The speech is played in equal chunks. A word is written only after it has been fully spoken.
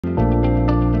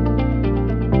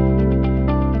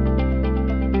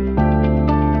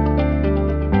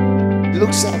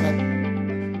Luke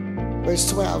 7, verse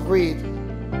 12. Read.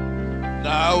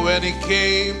 Now when he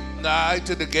came nigh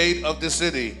to the gate of the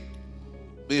city,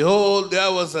 behold,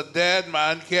 there was a dead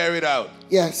man carried out.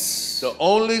 Yes. The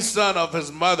only son of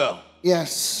his mother.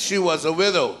 Yes. She was a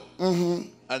widow.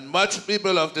 And much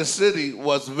people of the city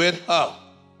was with her.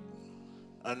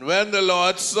 And when the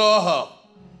Lord saw her,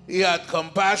 he had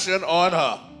compassion on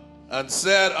her, and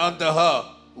said unto her,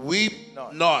 Weep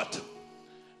not.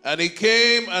 And he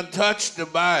came and touched the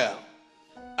bier.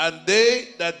 And they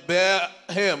that bare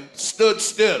him stood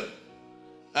still.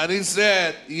 And he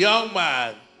said, Young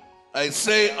man, I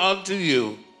say unto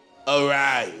you,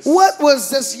 arise. What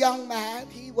was this young man?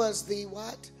 He was the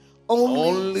what?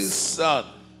 Only son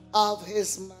of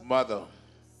his mother.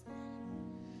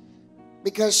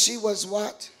 Because she was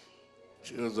what?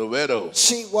 She was a widow.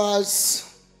 She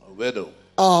was a widow.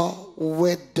 A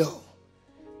widow.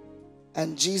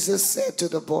 And Jesus said to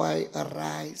the boy,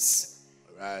 Arise.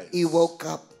 Arise. He woke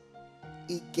up.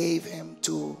 He gave him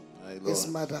to his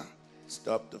mother.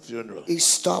 Stopped the funeral. He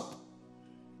stopped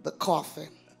the coffin.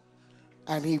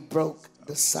 And he broke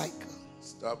the cycle.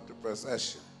 Stop the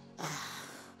procession.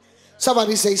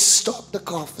 Somebody say, stop the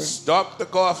coffin. Stop the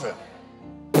coffin.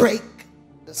 Break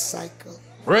the cycle.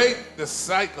 Break the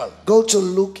cycle. Go to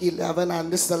Luke 11,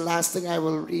 and this is the last thing I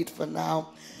will read for now.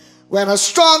 When a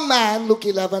strong man, Luke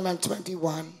 11 and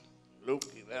 21. Luke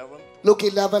 11. Luke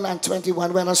 11 and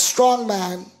 21. When a strong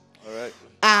man,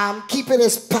 keeping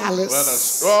his palace. When a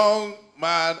strong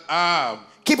man,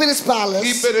 keeping his palace.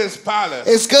 Keeping his palace.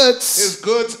 His goods. His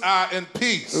goods are in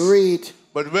peace. Read.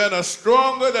 But when a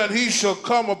stronger than he shall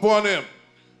come upon him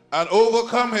and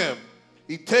overcome him,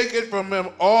 he taketh from him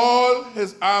all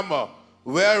his armor,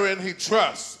 wherein he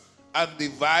trusts, and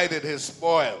divided his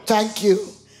spoil. Thank you.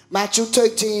 Matthew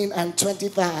 13 and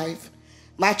 25.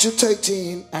 Matthew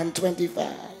 13 and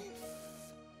 25.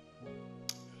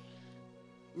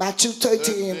 Matthew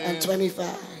 13 and 25.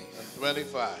 And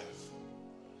 25.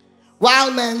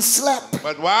 While men slept.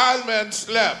 But while men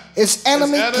slept, his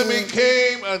enemy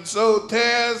came and sowed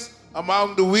tares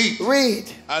among the wheat.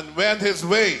 Read. And went his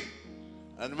way.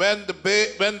 And when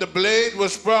the blade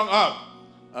was sprung up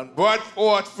and brought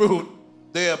forth fruit,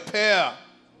 there appeared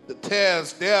the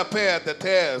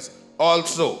tares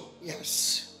also.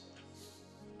 Yes.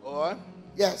 Go on.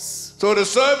 Yes. So the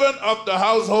servant of the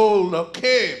household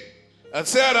came and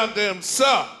said unto him,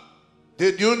 Sir,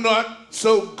 did you not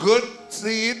sow good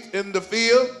seed in the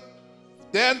field?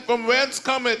 Then from whence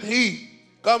cometh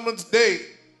they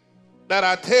that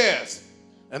are tares?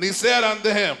 And he said unto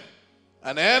him,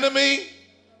 An enemy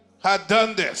had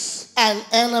done this. An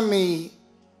enemy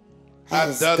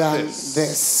has done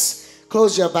this.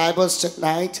 Close your Bibles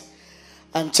tonight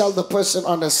and tell the person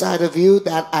on the side of you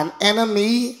that an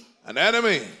enemy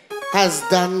has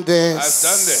done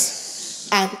this.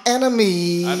 An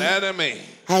enemy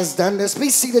has done this. Be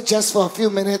seated just for a few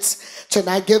minutes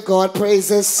tonight. Give God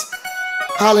praises.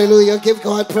 Hallelujah. Give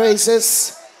God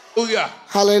praises.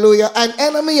 Hallelujah. An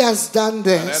enemy has done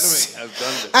this.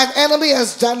 An enemy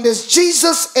has done this.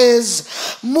 Jesus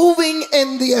is moving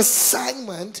in the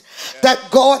assignment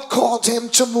that God called him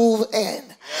to move in.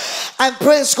 And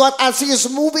praise God, as he is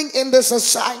moving in this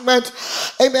assignment,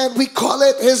 amen, we call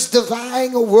it his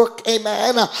divine work,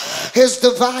 amen, his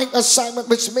divine assignment,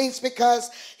 which means because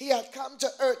he had come to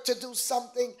earth to do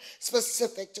something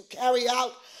specific, to carry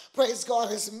out, praise God,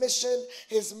 his mission,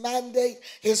 his mandate,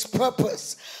 his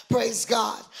purpose. Praise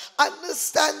God.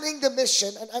 Understanding the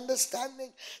mission and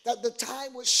understanding that the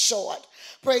time was short.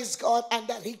 Praise God. And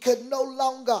that he could no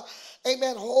longer,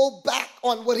 amen, hold back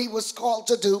on what he was called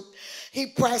to do. He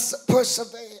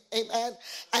persevered, amen,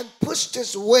 and pushed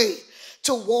his way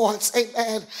towards,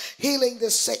 amen, healing the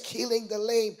sick, healing the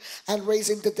lame, and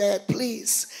raising the dead.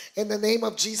 Please, in the name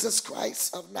of Jesus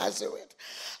Christ of Nazareth.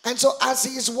 And so as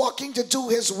he is walking to do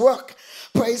his work,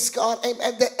 praise God,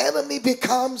 amen, the enemy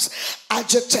becomes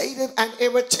agitated and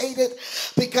irritated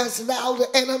because now the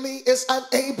enemy is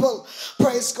unable,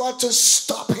 praise God, to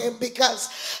stop him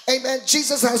because, amen,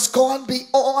 Jesus has gone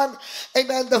beyond,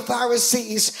 amen, the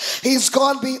Pharisees. He's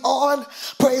gone beyond,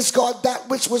 praise God, that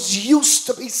which was used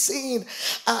to be seen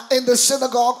in the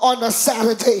synagogue on a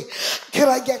Saturday. Can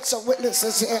I get some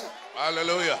witnesses here?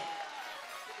 Hallelujah.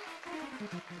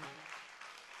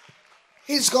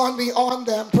 He's gone beyond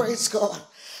them, praise God.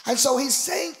 And so he's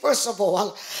saying, first of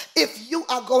all, if you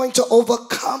are going to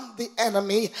overcome the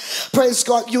enemy, praise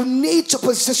God, you need to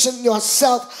position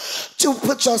yourself to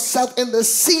put yourself in the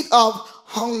seat of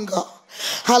hunger.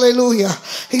 Hallelujah.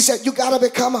 He said, you got to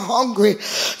become hungry.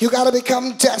 You got to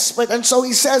become desperate. And so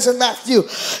he says in Matthew,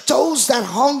 those that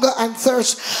hunger and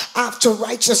thirst after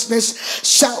righteousness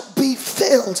shall be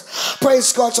filled.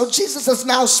 Praise God. So Jesus is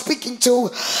now speaking to,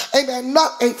 amen,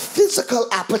 not a physical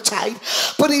appetite,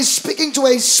 but he's speaking to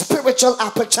a spiritual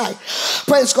appetite.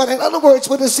 Praise God. In other words,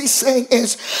 what is he saying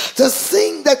is the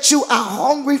thing that you are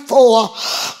hungry for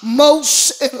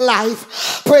most in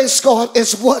life, praise God,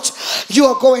 is what you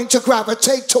are going to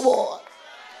gravitate toward.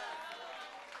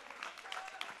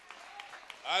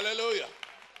 Hallelujah.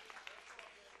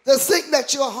 The thing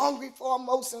that you're hungry for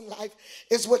most in life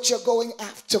is what you're going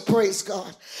after, praise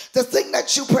God. The thing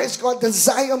that you, praise God,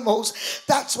 desire most,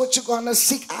 that's what you're going to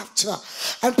seek after.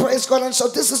 And praise God. And so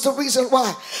this is the reason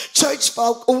why church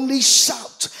folk only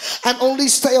shout and only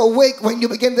stay awake when you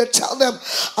begin to tell them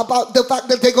about the fact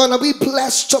that they're going to be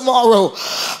blessed tomorrow.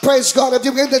 Praise God. If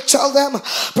you begin to tell them,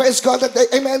 praise God, that they,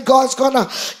 amen, God's going to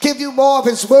give you more of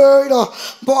his word or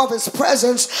more of his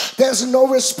presence, there's no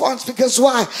response. Because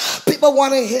why? People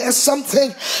want to hear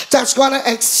something that's going to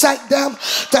excite them,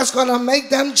 that's going to make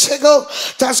them jiggle,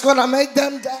 that's going to make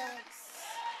them dance.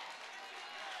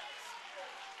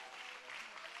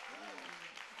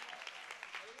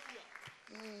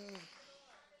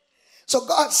 So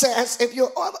God says, if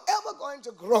you're ever going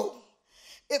to grow,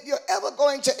 if you're ever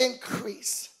going to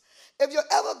increase, if you're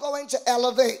ever going to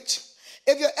elevate,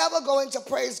 if you're ever going to,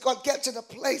 praise God, get to the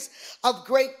place of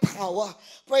great power,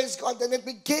 praise God, then it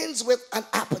begins with an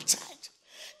appetite.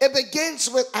 It begins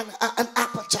with an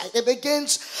appetite. It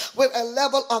begins with a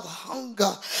level of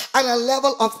hunger and a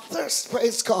level of thirst,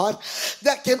 praise God,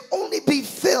 that can only be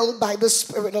filled by the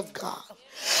Spirit of God.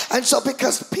 And so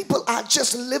because people are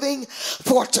just living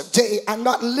for today and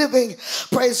not living,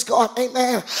 praise God,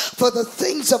 amen, for the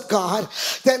things of God,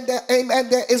 then there, amen,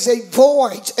 there is a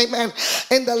void, amen,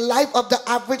 in the life of the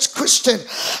average Christian.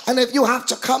 And if you have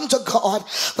to come to God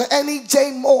for any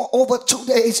day more over 2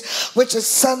 days, which is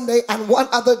Sunday and one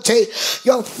other day,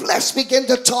 your flesh begin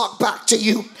to talk back to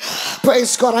you.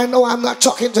 Praise God. I know I'm not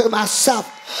talking to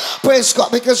myself. Praise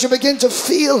God, because you begin to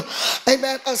feel,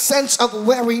 amen, a sense of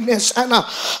weariness and a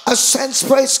sense,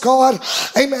 praise God,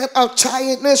 amen, of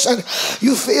tiredness, and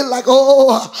you feel like,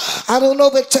 oh, I don't know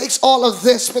if it takes all of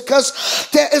this, because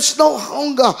there is no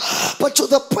hunger. But to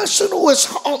the person who is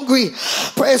hungry,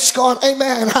 praise God,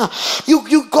 amen,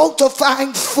 you go to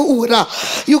find food,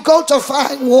 you go to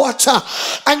find water,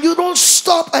 and you don't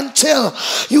stop until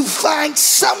you find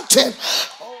something.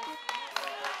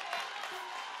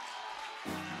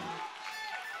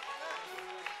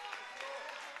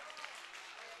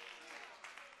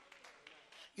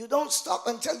 You don't stop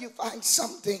until you find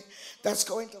something that's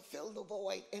going to fill the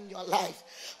void in your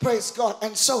life. Praise God.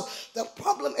 And so the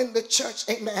problem in the church,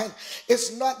 amen,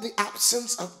 is not the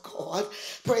absence of God.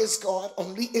 Praise God.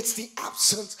 Only it's the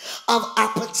absence of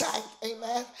appetite.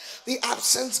 Amen. The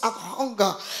absence of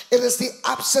hunger. It is the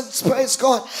absence, praise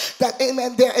God, that,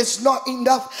 amen, there is not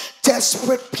enough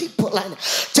desperate people, and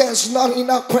there's not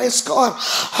enough, praise God,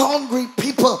 hungry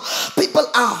people. People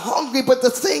are hungry, but the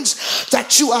things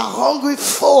that you are hungry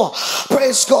for,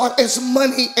 praise God, is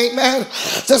money. Amen.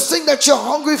 The thing that you're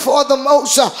hungry for the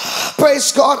most,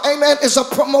 praise God, amen, is a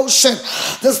promotion.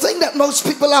 The thing that most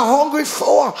people are hungry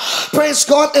for, praise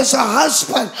God, is a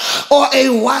husband or a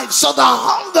wife. So the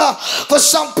hunger for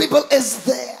some people is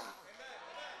there,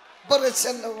 but it's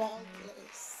in the wrong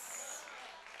place.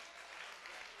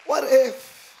 What if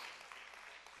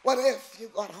you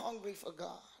got hungry for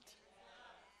God?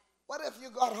 What if you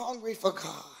got hungry for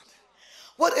God?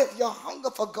 What if your hunger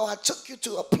for God took you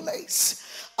to a place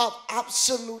of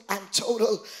absolute and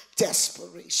total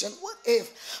desperation? What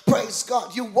if, praise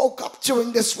God, you woke up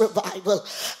during this revival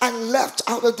and left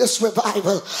out of this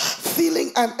revival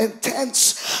feeling an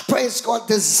intense, praise God,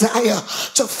 desire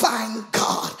to find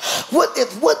God? What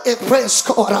if, praise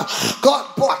God,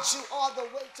 God brought you all the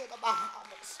way to the Bahamas?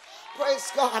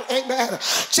 Praise God, amen,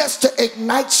 just to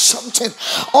ignite something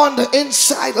on the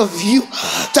inside of you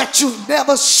that you've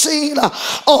never seen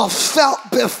or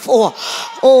felt before.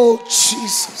 Oh,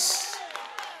 Jesus.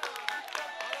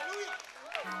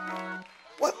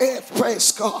 What if,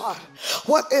 praise God,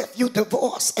 what if you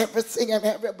divorce everything and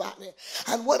everybody?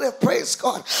 And what if, praise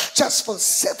God, just for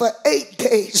 8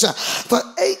 days, for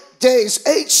 8 days,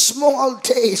 8 small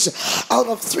days out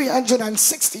of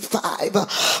 365.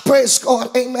 Praise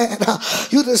God, amen.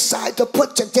 You decide to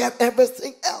put to death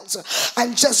everything else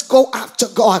and just go after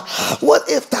God. What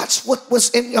if that's what was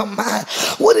in your mind?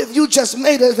 What if you just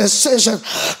made a decision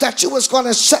that you was going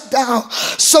to shut down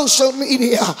social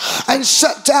media and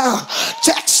shut down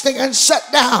texting and shut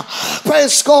down,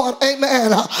 praise God,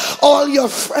 amen, all your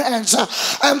friends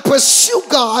and pursue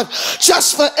God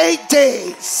just for 8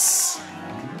 days?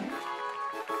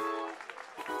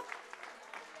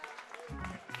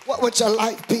 What would your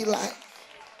life be like?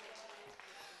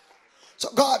 So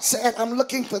God said, I'm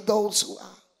looking for those who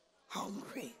are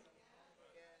hungry.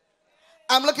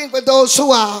 I'm looking for those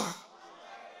who are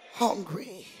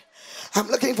hungry. I'm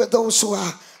looking for those who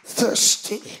are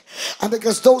thirsty. And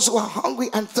because those who are hungry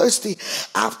and thirsty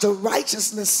after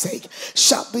righteousness' sake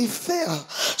shall be filled.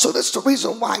 So that's the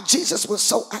reason why Jesus was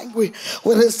so angry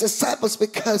with his disciples,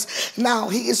 because now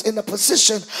he is in a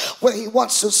position where he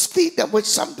wants to feed them with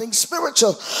something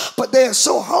spiritual, but they are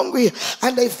so hungry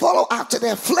and they follow after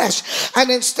their flesh, and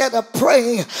instead of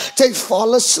praying they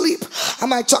fall asleep.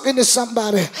 Am I talking to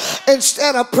somebody?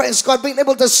 Instead of, praise God, being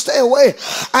able to stay away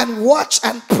and watch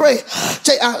and pray,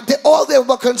 all they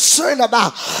were concerned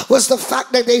about was the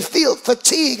fact that they feel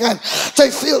fatigue and they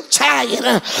feel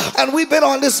tired, and we've been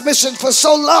on this mission for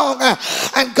so long,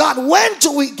 and God, when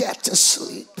do we get to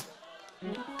sleep?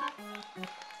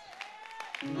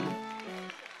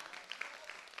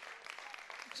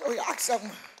 So we asked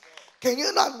them, can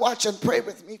you not watch and pray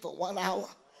with me for 1 hour?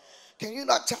 Can you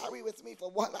not tarry with me for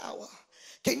 1 hour?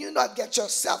 Can you not get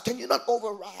yourself, can you not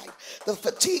override the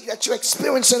fatigue that you're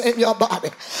experiencing in your body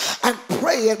and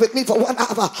pray it with me for 1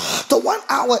 hour? The 1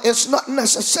 hour is not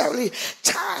necessarily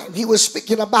time he was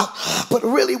speaking about, but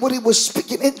really what he was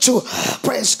speaking into,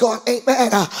 praise God, amen,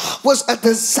 was a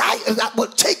desire that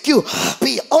would take you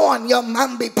beyond your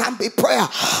mamby-pamby prayer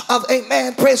of,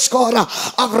 amen, praise God,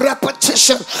 of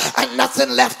repetition and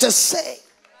nothing left to say.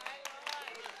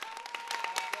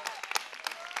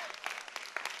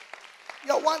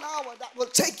 Your 1 hour that will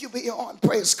take you beyond,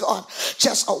 praise God,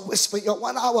 just a whisper. Your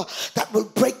 1 hour that will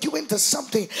break you into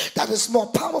something that is more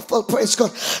powerful, praise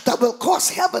God, that will cause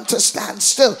heaven to stand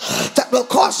still, that will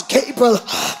cause Gabriel,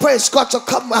 praise God, to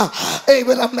come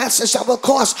with a message, that will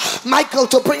cause Michael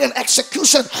to bring an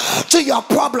execution to your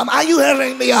problem. Are you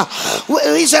hearing me?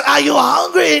 He said, are you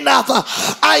hungry enough?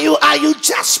 Are you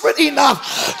desperate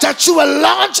enough that you will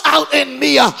launch out in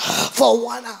me for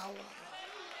 1 hour?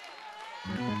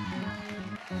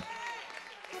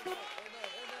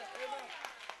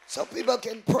 So people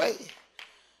can pray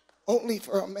only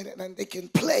for a minute and they can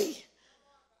play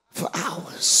for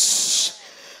hours.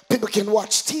 People can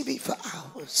watch TV for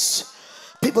hours.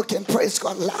 People can, praise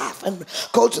God, laugh and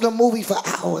go to the movie for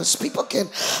hours. People can,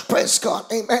 praise God,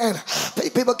 amen.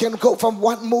 People can go from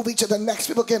one movie to the next.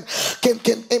 People can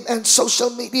amen, social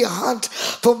media hunt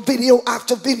from video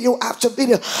after video after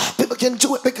video. People can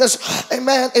do it because,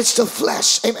 amen, it's the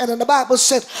flesh. Amen. And the Bible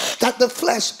said that the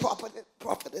flesh profited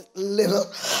little.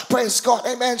 Praise God,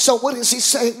 amen. So what is he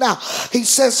saying now? He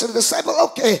says to the disciple,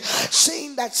 okay,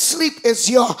 seeing that sleep is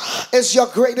your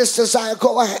greatest desire,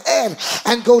 go ahead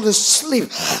and go to sleep.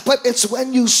 But it's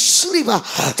when you sleep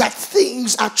that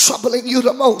things are troubling you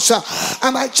the most.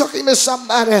 Am I talking to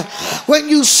somebody? When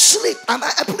you sleep,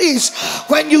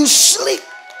 when you sleep,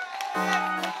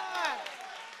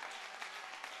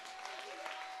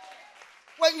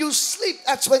 when you sleep,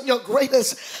 that's when your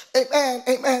greatest,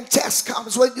 amen, test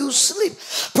comes. When you sleep,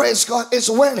 praise God,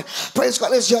 is when, praise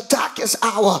God, is your darkest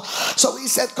hour. So he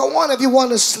said, go on, if you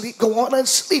want to sleep, go on and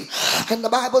sleep. And the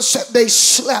Bible said they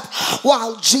slept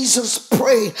while Jesus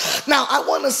prayed. Now, I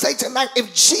want to say tonight,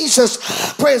 if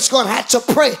Jesus, praise God, had to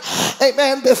pray,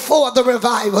 amen, before the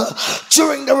revival,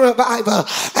 during the revival,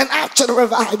 and after the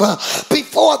revival,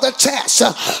 before the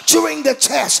test, during the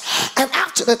test, and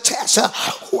after the test,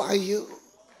 who are you?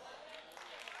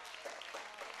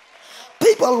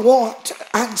 People want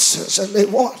answers and they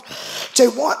want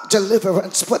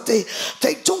deliverance, but they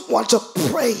don't want to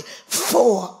pray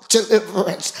for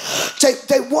deliverance.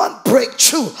 They want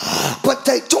breakthrough, but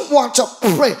they don't want to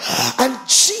pray. And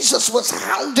Jesus was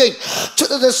hounding to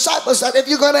the disciples that if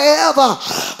you're going to ever,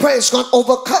 praise God,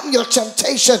 overcome your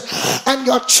temptation and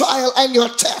your trial and your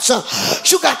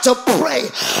test, you got to pray.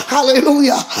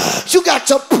 Hallelujah. You got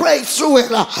to pray through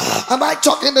it. Am I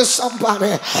talking to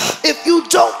somebody? If you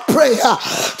don't pray,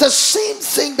 the same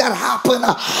thing that happened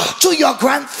to your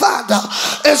grandfather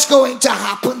is going to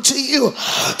happen to you.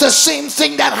 The same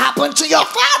thing that happened to your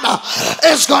father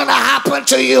is going to happen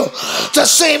to you. The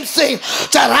same thing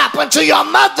that happened to your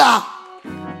mother.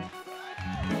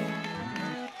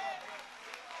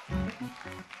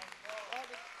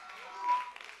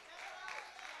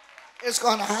 It's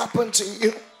going to happen to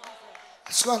you.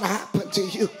 It's going to happen to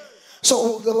you.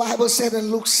 So the Bible said in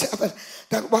Luke 7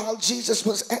 that while Jesus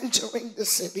was entering the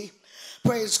city,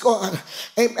 praise God,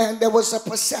 amen, there was a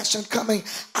procession coming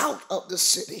out of the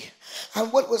city.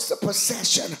 And what was the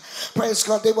procession? Praise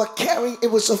God. They were carrying, it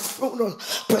was a funeral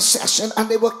procession, and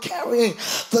they were carrying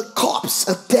the corpse,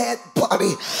 a dead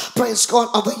body, praise God,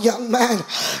 of a young man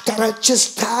that had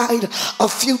just died a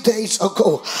few days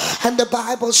ago. And the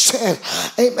Bible said,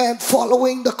 amen,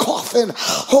 following the coffin,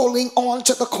 holding on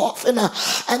to the coffin,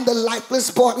 and the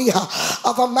lifeless body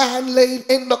of a man laid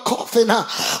in the coffin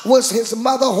was his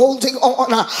mother holding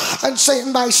on and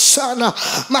saying, my son,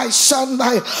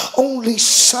 my only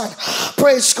son.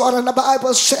 Praise God. And the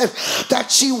Bible said that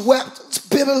she wept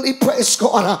bitterly, praise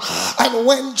God. And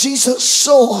when Jesus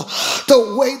saw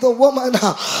the way the woman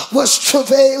was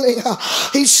travailing,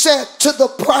 he said to the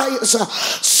priors,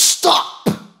 stop.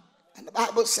 And the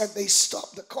Bible said they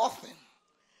stopped the coffin.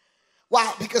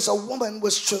 Why? Because a woman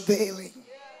was travailing.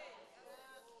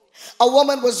 A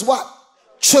woman was what?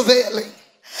 Travailing.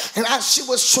 And as she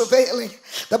was travailing,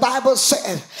 the Bible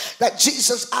said that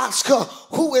Jesus asked her,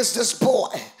 who is this boy?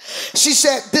 She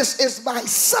said, this is my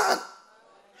son,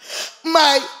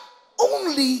 my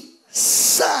only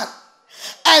son,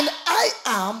 and I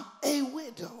am a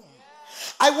widow.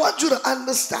 I want you to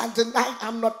understand tonight,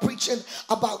 I'm not preaching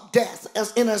about death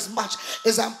as much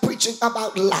as I'm preaching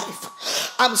about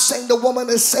life. I'm saying the woman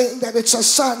is saying that it's her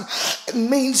son. It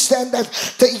means then that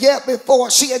the year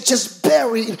before she had just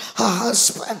buried her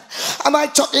husband. Am I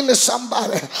talking to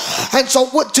somebody? And so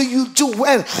what do you do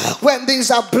when these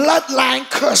are bloodline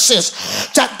curses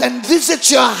that then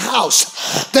visit your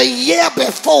house the year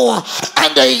before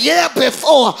and the year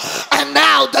before, and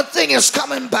now the thing is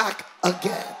coming back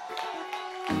again?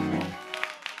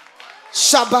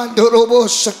 So now her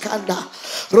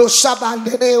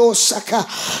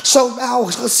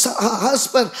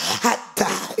husband had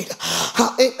died.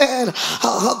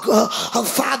 Her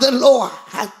father-in-law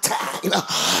had died.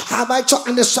 Am I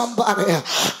talking to somebody?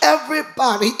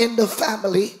 Everybody in the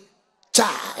family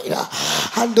died.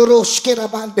 And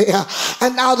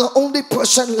now the only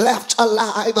person left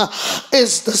alive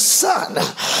is the son.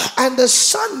 And the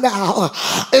son now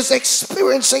is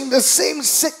experiencing the same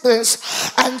sickness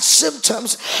and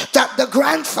symptoms that the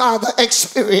grandfather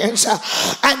experienced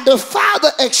and the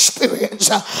father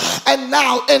experienced. And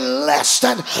now in less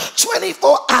than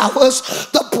 24 hours,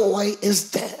 the boy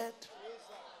is dead.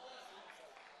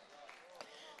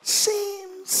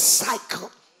 Same cycle.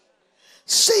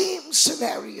 Same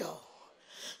scenario,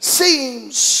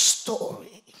 same story.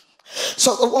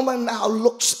 So the woman now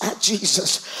looks at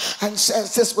Jesus and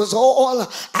says, this was all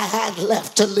I had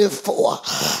left to live for.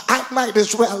 I might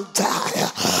as well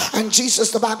die. And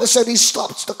Jesus, the Bible said, he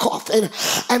stops the coffin,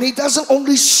 and he doesn't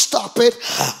only stop it,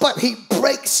 but he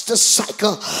breaks the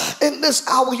cycle. In this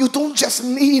hour, you don't just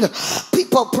need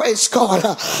people, praise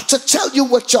God, to tell you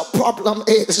what your problem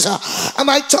is. Am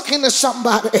I talking to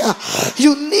somebody?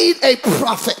 You need a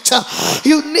prophet.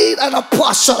 You need an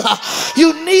apostle.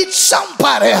 You need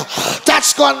somebody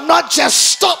that's going to not just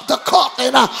stop the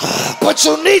coffin, but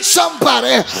you need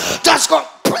somebody that's going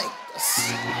to break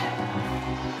this.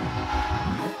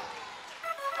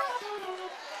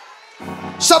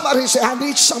 Somebody say, I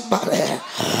need somebody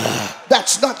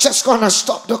that's not just going to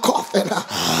stop the coffin.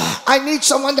 I need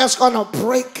someone that's going to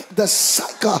break the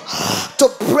cycle. To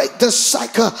break the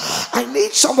cycle. I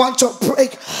need someone to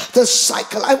break the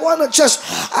cycle. I want to just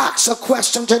ask a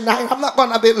question tonight. I'm not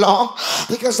going to be long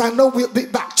because I know we'll be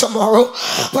back tomorrow.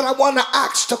 But I want to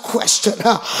ask the question.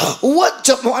 What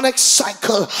demonic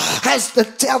cycle has the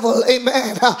devil,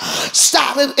 amen,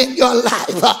 started in your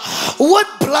life? What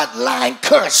bloodline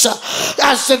curse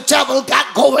has the devil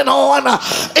got going on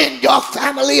in your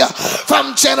family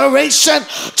from generation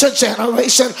to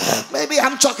generation? Maybe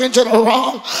I'm talking to the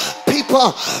wrong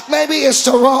people. Maybe it's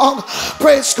the wrong,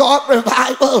 praise God,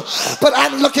 revival. But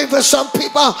I'm looking for some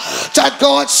people that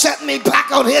God sent me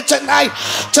back out here tonight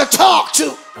to talk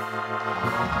to.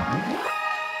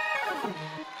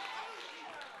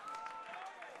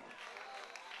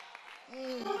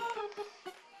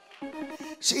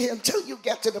 See, until you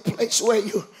get to the place where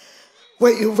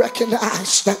you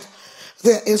recognize that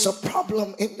there is a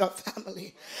problem in your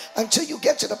family, until you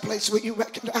get to the place where you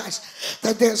recognize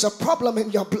that there's a problem in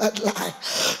your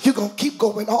bloodline, you're going to keep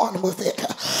going on with it.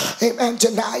 Amen.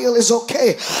 Denial is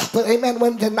okay. But amen,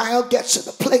 when denial gets to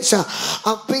the place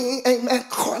of being, amen,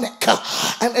 chronic,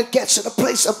 and it gets to the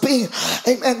place of being,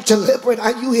 amen, deliberate.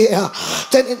 Are you here?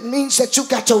 Then it means that you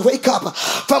got to wake up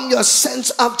from your sense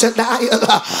of denial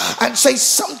and say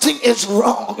something is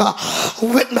wrong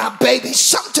with my baby.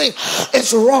 Something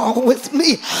is wrong with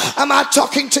me. Am I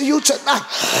talking to you tonight?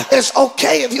 It's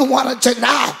okay if you want to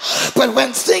deny, but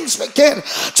when things begin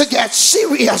to get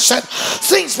serious and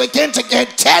things begin to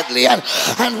get deadly,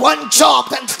 and one job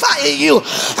then fire you,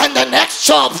 and the next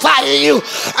job fire you,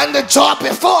 and the job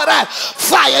before that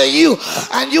fire you,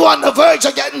 and you on the verge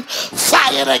of getting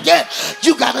fired again,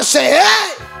 you gotta say,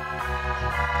 hey,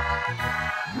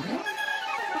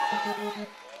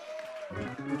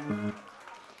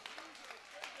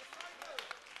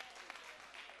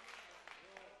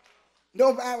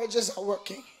 no marriages are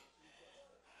working.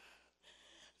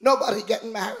 Nobody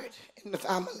getting married in the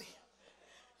family.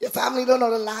 Your family don't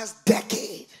know the last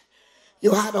decade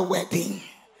you had a wedding.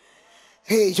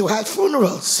 Hey, you had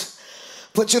funerals,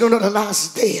 but you don't know the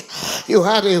last day you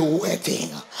had a wedding.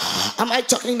 Am I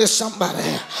talking to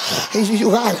somebody?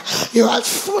 You had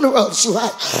funerals,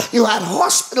 you had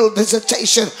hospital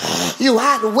visitation, you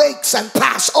had wakes and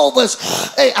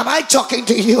Passovers. Hey, am I talking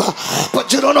to you?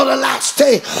 But you don't know the last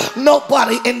day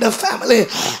nobody in the family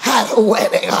had a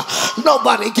wedding.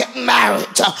 Nobody getting married.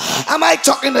 Am I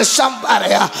talking to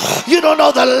somebody? You don't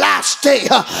know the last day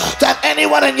that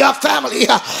anyone in your family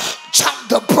jumped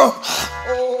the broom.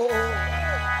 Oh.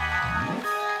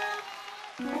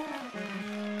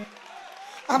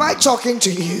 Am I talking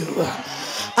to you?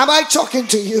 Am I talking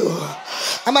to you?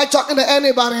 Am I talking to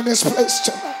anybody in this place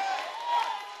tonight?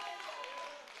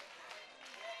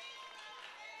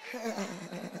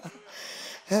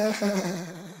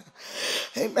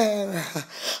 Amen.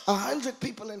 100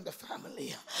 people in the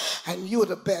family, and you're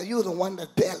the one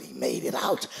that barely made it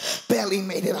out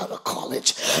of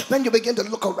college. When you begin to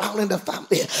look around in the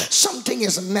family, something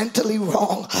is mentally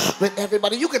wrong with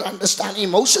everybody. You can understand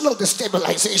emotional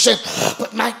destabilization,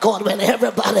 but my God, when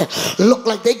everybody look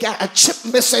like they got a chip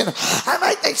missing,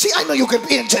 I know you can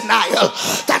be in denial.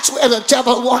 That's where the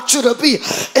devil wants you to be,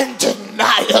 in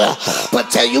denial.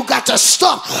 But you got to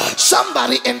stop.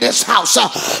 Somebody in this house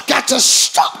got to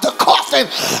stop the coughing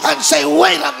and say,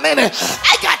 wait a minute,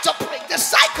 I got to break the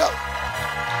cycle.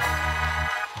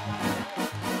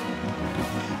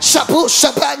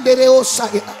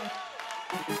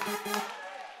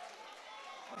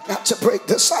 I got to break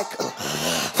the cycle.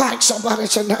 Find somebody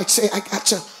tonight, say, I got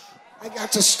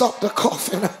to stop the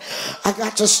coughing. I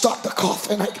got to stop the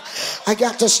coughing. I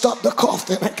got to stop the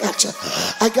coughing.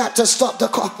 I got to stop the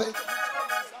coughing.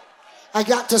 I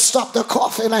got to stop the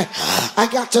coughing. I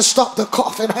got to stop the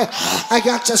coughing. I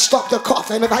got to stop the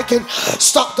coughing. If I can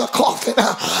stop the coughing,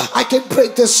 I can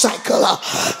break this cycle.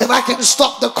 If I can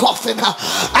stop the coughing,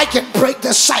 I can break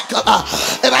the cycle.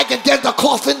 If I can get the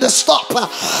coughing to stop,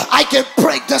 I can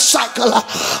break the cycle.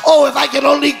 Oh, if I can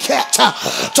only get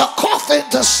the coughing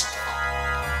to stop.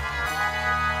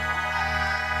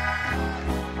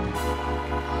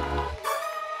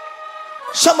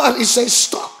 Somebody say,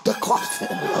 stop the coughing,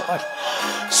 Lord.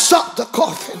 Stop the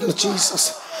coughing,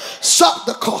 Jesus. Stop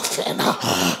the coughing.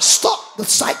 Stop the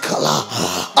cycle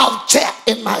of death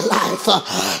in my life.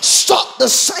 Stop the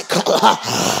cycle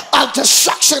of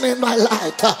destruction in my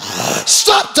life.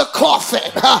 Stop the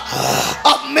coughing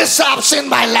of mishaps in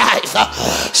my life.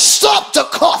 Stop the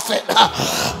coughing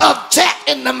of death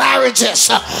in the marriages,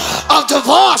 of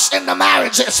divorce in the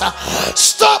marriages.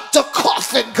 Stop the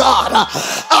coughing, God,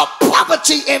 of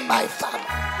poverty in my family.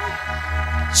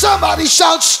 Somebody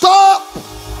shout, stop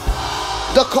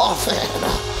the coughing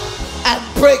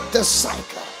and break the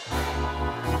cycle.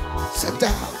 Sit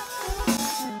down.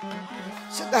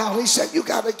 Sit down. He said, you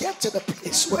got to get to the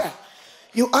place where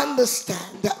you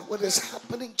understand that what is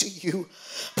happening to you,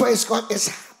 praise God, is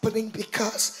happening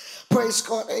because, praise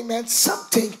God, amen,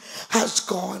 something has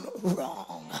gone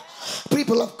wrong.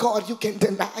 People of God, you can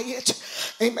deny it.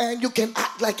 Amen. You can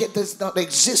act like it does not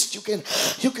exist. You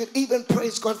can even,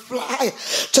 praise God, fly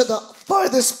to the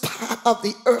furthest part of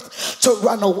the earth to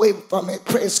run away from it.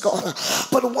 Praise God.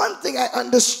 But one thing I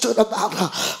understood about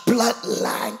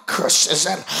bloodline curses,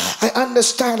 and I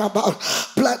understand about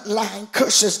bloodline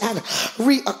curses and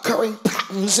reoccurring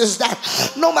patterns, is that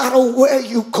no matter where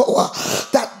you go,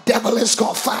 that devil is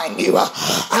going to find you.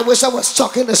 I wish I was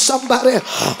talking to somebody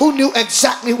who knew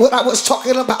exactly what I was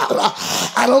talking about.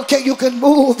 I don't care. You can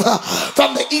move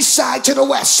from the east side to the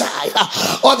west side,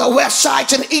 or the west side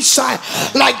to the east side,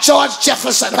 like George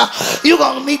Jefferson. You're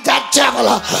going to meet that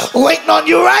devil waiting on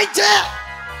you right there.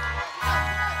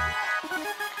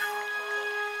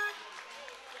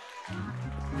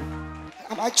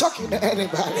 I talking to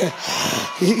anybody?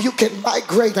 You can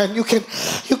migrate, and you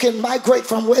can migrate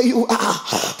from where you are,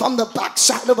 from the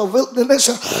backside of a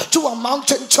wilderness to a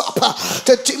mountain top.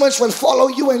 The demons will follow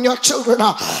you and your children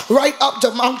right up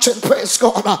the mountain, praise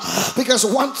God. Because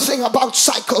one thing about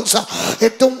cycles,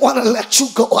 it don't want to let you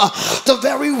go. The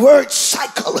very word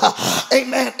cycle,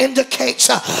 amen, indicates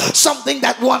something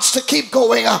that wants to keep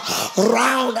going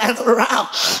round and around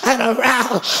and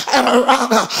around and around.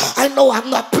 I know I'm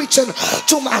not preaching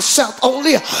to myself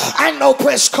only. I know,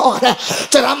 praise God,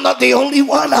 that I'm not the only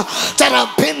one that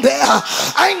have been there.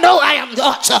 I know I am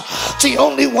not the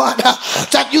only one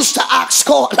that used to ask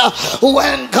God,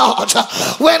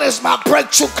 when is my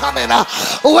breakthrough coming?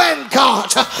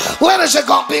 When is it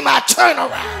going to be my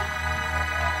turnaround?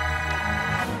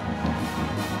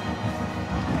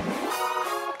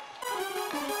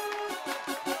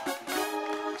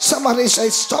 Somebody say,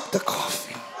 stop the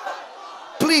coughing.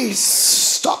 Please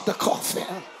stop the coughing.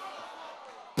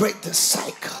 Break the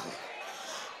cycle.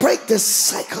 Break this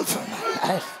cycle from my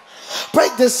life.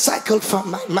 Break this cycle from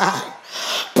my mind.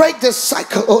 Break this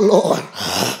cycle, oh Lord.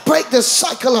 Break this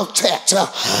cycle of debt.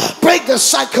 Break the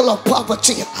cycle of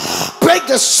poverty. Break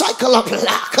the cycle of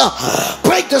lack.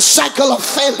 Break the cycle of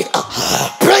failure.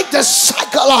 Break the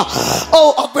cycle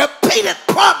of repeated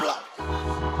problems.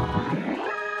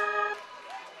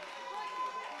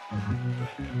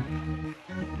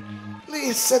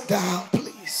 Please sit down,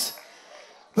 please.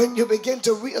 When you begin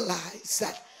to realize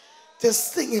that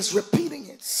this thing is repeating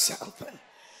itself, and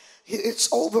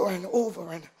it's over and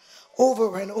over and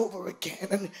over and over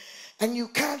again, and you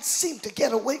can't seem to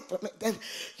get away from it, then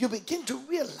you begin to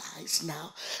realize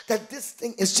now that this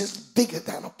thing is just bigger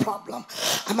than a problem.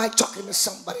 Am I talking to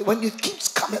somebody? When it keeps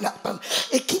coming up, and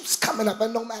it keeps coming up,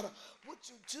 and no matter what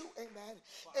you do, amen,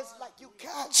 it's like you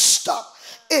can't stop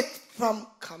it from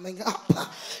coming up.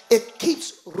 It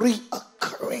keeps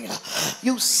reoccurring.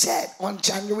 You said on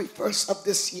January 1st of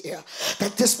this year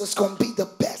that this was going to be the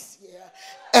best year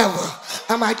ever.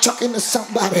 Am I talking to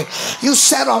somebody? You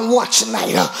said on watch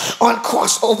night, on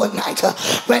crossover night,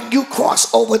 when you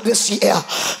cross over this year,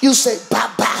 you say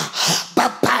bye-bye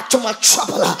to my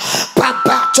trouble,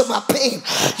 bye-bye to my pain.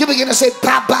 You begin to say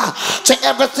bye-bye to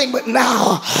everything, but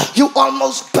now you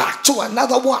almost back to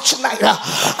another watch night,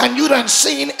 and you done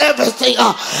seen everything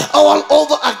all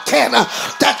over again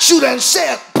that you done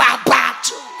said bye-bye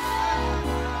to.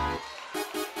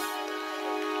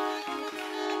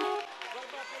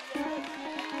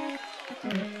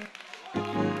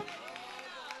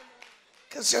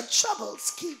 Because your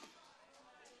troubles keep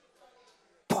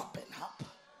popping up,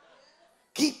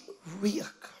 keep reoccurring.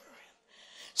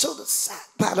 So the sad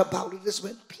part about it is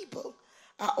when people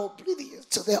are oblivious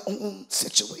to their own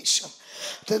situation.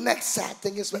 The next sad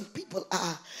thing is when people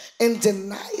are in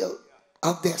denial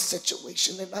of their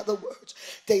situation. In other words,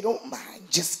 they don't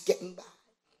mind just getting by.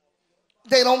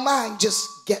 They don't mind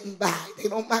just getting by. They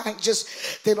don't mind.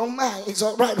 It's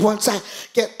all right once I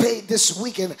get paid this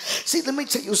weekend. See, let me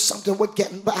tell you something. What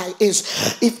getting by is,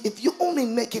 if you only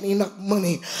making enough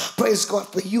money, praise God,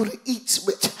 for you to eat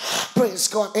with. Praise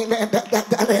God. Amen.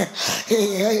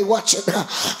 Hey, watch it.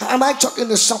 Am I talking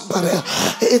to somebody?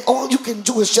 If all you can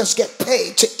do is just get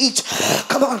paid to eat,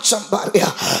 come on, somebody.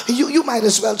 You might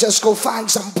as well just go find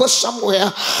some bush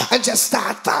somewhere and just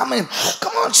start farming.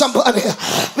 Come on, somebody.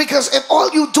 Because if all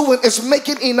you doing is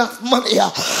making enough money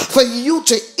for you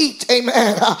to eat,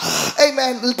 amen,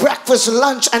 breakfast,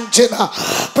 lunch, and dinner,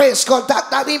 praise God,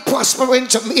 that ain't prospering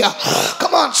to me.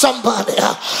 Come on, somebody.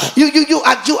 You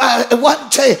are one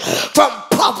day from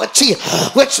poverty,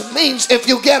 which means if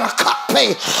you get a cut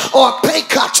pay or a pay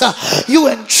cut, you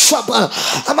in trouble.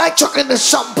 Am I talking to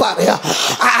somebody?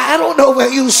 I don't know where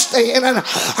you stay, and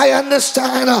I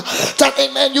understand that,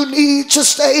 amen, you need to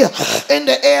stay in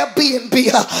the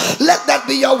Airbnb. Let that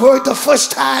be your word the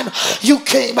first time you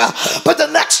came, but the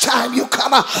next time you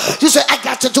come, you say, I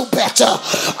got to do better.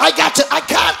 I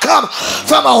can't come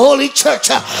from a holy church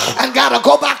and gotta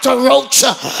go back to Roach.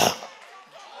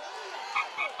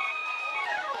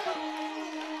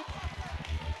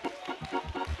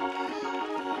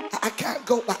 I can't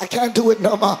go back. I can't do it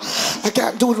no more. I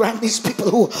can't do it around these people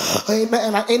who,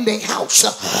 amen, are in their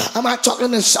house. Am I talking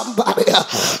to somebody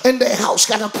in their house?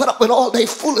 Got to put up with all their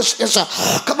foolishness.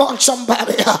 Come on,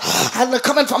 somebody. And they're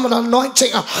coming from an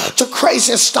anointing to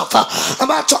crazy stuff.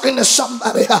 Am I talking to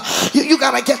somebody? You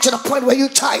got to get to the point where you're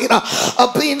tired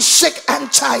of being sick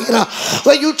and tired.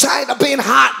 Where you're tired of being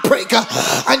heartbreaker.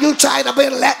 And you're tired of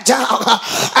being let down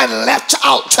and left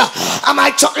out. Am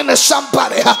I talking to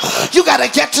somebody? You got to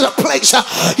get to the place.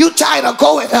 You tired of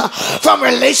going from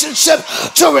relationship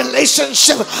to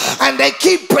relationship, and they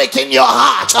keep breaking your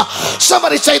heart.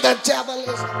 Somebody say the devil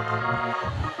is.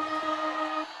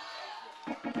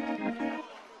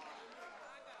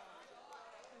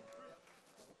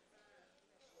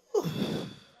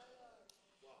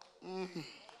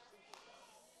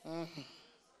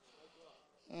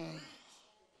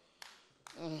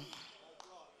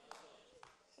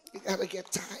 You gotta get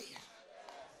tired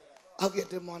of your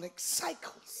demonic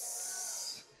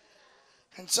cycles.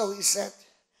 And so he said,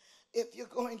 if you're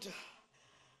going to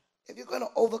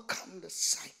overcome the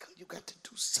cycle, you got to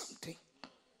do something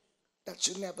that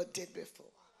you never did before.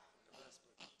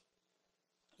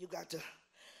 You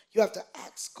have to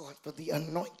ask God for the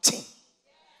anointing,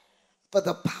 for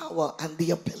the power and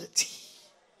the ability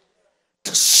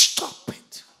to stop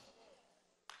it.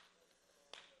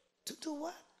 To do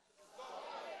what?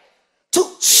 To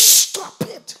stop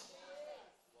it.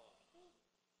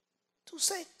 To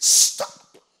say, stop.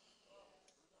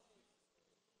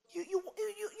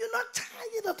 You're not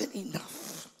tired of it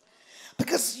enough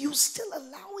because you're still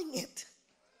allowing it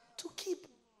to keep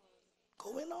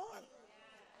going on.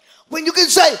 When you can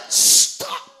say,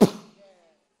 stop,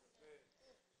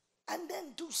 and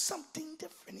then do something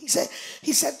different. He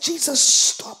said, Jesus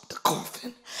stopped the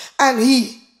coffin and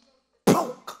he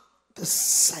broke the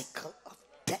cycle of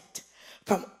debt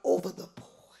from over the boy,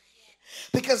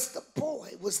 because the boy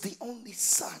was the only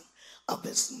son of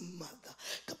his mother.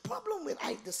 The problem with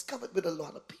I discovered with a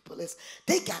lot of people is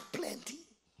they got plenty.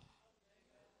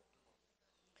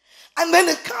 And when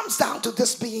it comes down to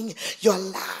this being your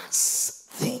last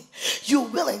thing, you're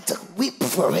willing to weep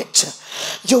for it.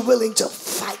 You're willing to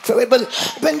fight for it. But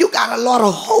when you got a lot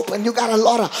of hope and you got a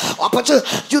lot of opportunity,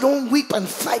 you don't weep and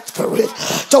fight for it.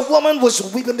 The woman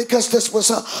was weeping because this was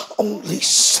her only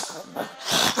son.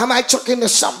 Am I talking to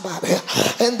somebody?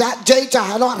 In that day to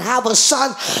not have a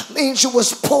son means you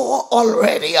was poor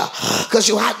already, because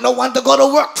you had no one to go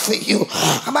to work for you.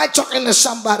 Am I talking to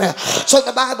somebody? So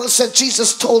the Bible said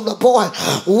Jesus told the boy,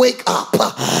 wake up.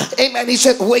 Amen. He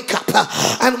said, wake up.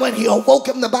 And when he awoke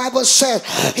him, the Bible said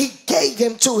he gave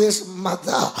him to his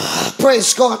mother.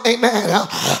 Praise God. Amen.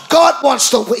 God wants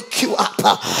to wake you up.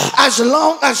 As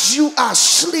long as you are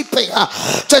sleeping,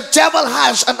 the devil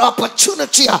has an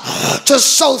opportunity to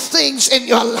sow things in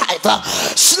your life.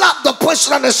 Slap the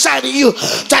person on the side of you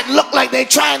that look like they're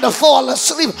trying to fall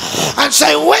asleep and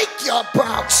say, wake your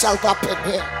proud self up in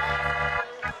here.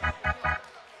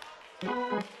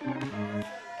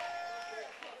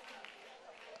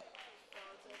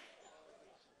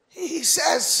 He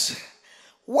says,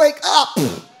 wake up.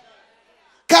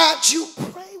 Can't you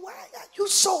pray? Why are you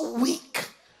so weak?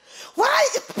 Why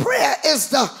prayer is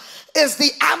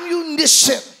the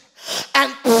ammunition,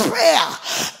 and prayer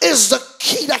is the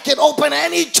key that can open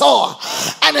any door,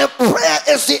 and if prayer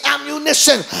is the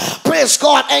ammunition, praise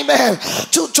God, amen,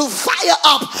 to fire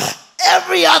up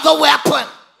every other weapon.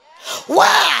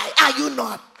 Why are you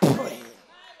not praying?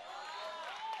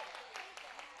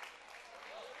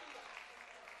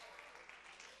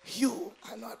 You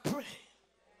are not praying.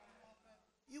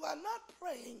 You are not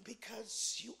praying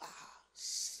because you are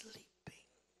sleeping.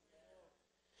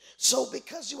 So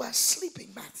because you are sleeping,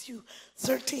 Matthew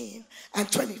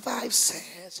 13:25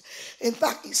 says, in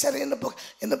fact, he said it in the book,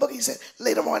 he said,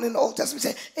 later on in the Old Testament, he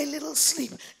said, a little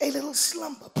sleep, a little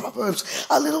slumber, Proverbs,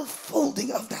 a little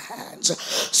folding of the hands.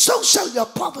 So shall your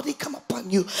poverty come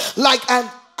upon you like an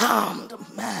armed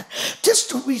man. This is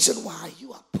the reason why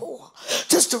you are poor.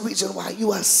 This is the reason why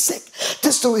you are sick.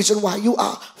 This is the reason why you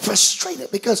are frustrated,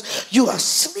 because you are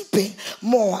sleeping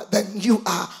more than you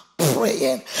are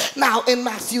praying. Now in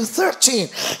Matthew 13,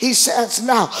 he says,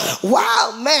 now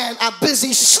while men are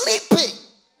busy sleeping,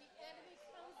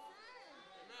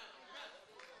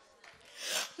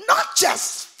 not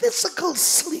just physical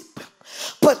sleep,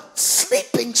 but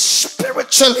sleeping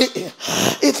spiritually.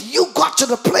 If you got to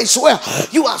the place where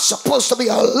you are supposed to be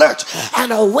alert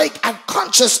and awake and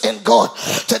conscious in God,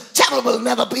 the devil will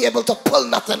never be able to pull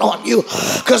nothing on you,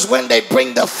 because when they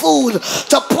bring the food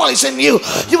to poison you,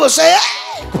 you will say,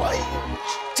 hey, boy,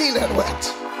 dealing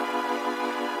with.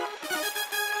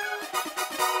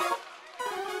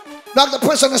 Knock the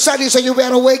person on the side, you say, you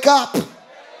better wake up.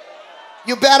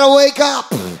 You better wake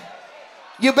up.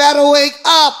 You better wake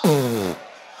up.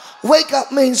 Wake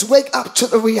up means wake up to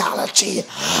the reality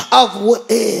of what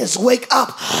is. Wake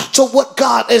up to what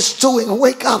God is doing.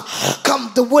 Wake up.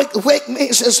 Come to wake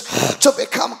means is to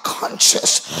become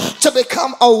conscious, to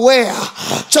become aware,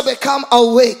 to become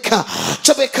awake,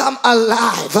 to become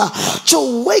alive.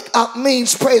 To wake up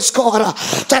means, praise God,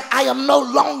 that I am no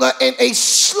longer in a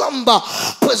slumber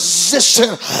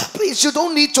position. Please, you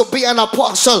don't need to be an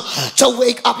apostle to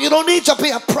wake up. You don't need to be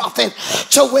a prophet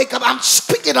to wake up. I'm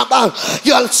speaking about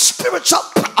your spiritual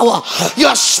power,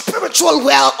 your spiritual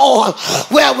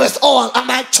wherewithal. Am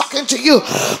I talking to you?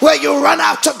 Where you run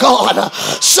after God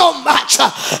so much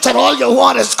that all you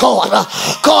want is God.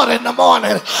 God in the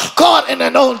morning, God in the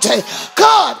noonday,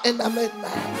 God in the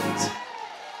midnight.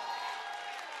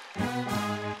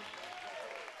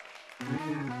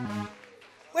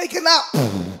 Waking up.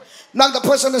 Knock the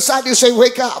person beside you, say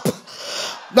wake up.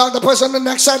 Knock the person on the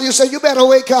next side, you say you better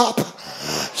wake up.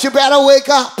 You better wake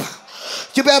up.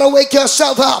 You better wake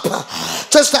yourself up.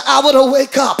 Just the hour to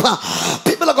wake up.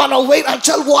 People are going to wait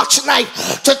until watch night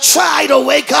to try to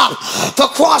wake up. For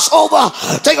crossover,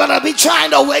 they're going to be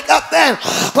trying to wake up then.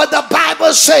 But the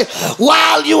Bible says,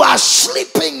 while you are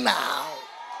sleeping now.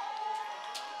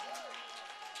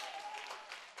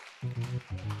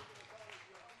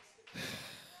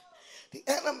 The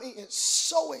enemy is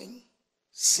sowing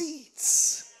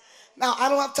seeds. Now, I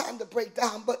don't have time to break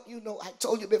down, but you know, I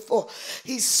told you before,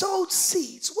 he sowed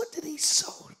seeds. What did he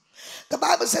sow? The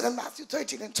Bible said in Matthew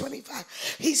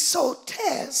 13:25, he sowed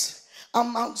tares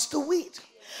amongst the wheat,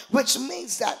 which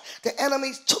means that the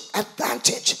enemy took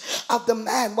advantage of the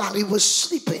man while he was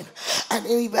sleeping, and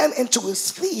he went into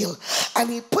his field and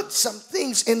he put some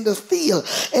things in the field,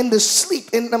 in the sleep,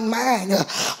 in the mind.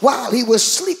 While he was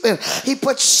sleeping, he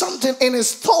put something in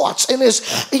his thoughts, in his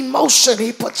emotion.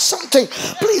 He put something.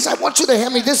 Please, I want you to hear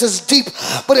me. This is deep,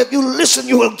 but if you listen,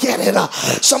 you will get it.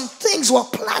 Some things were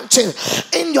planted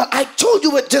in your. I told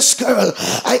you with this girl,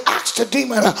 I asked the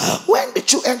demon, when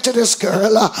did you enter this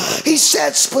girl? He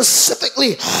said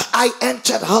specifically, I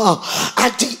entered her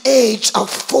at the age of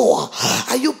 4.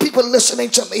 Are you people listening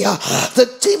to me?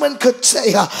 The demon could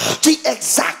say the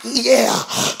exact year,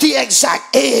 the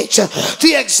exact age,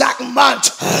 the exact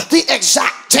month, the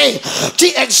exact day,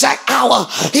 the exact hour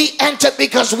he entered,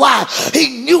 because why?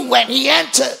 He knew when he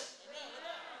entered.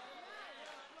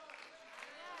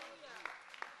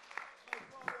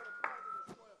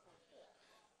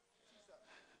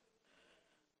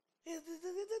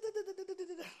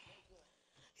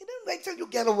 He didn't wait till you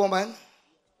get a woman.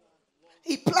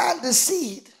 He planted the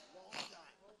seed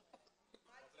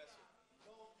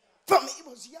from he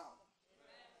was young.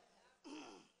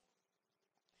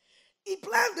 He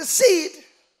planted the seed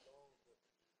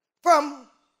from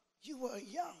you were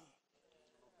young.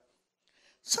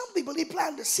 Some people, he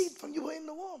planted the seed from you were in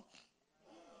the womb.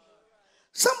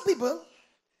 Some people,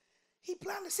 he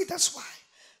planted the seed. That's why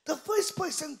the first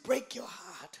person break your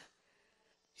heart,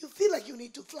 you feel like you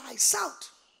need to fly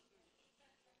south.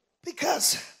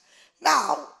 Because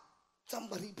now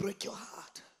somebody break your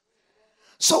heart.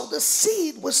 So the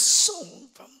seed was sown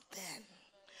from then.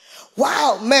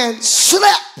 While man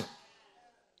slept,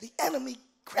 the enemy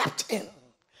crept in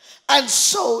and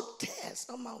sowed tares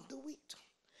among the wheat.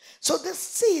 So this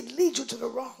seed leads you to the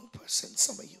wrong person,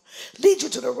 some of you. Lead you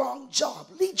to the wrong job.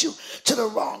 Lead you to the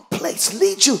wrong place.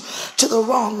 Lead you to the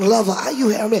wrong lover. Are you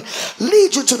hearing me?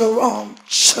 Lead you to the wrong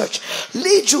church.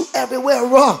 Lead you everywhere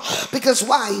wrong. Because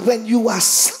why? When you are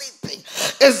sleeping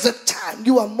is the time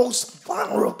you are most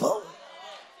vulnerable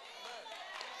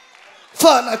for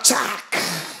an attack.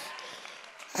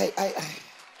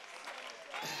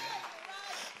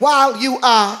 While you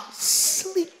are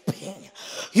sleeping,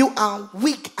 you are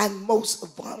weak and most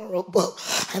vulnerable.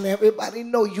 And everybody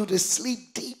know you to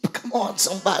sleep deep. Come on,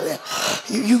 somebody.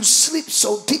 You sleep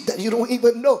so deep that you don't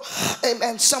even know.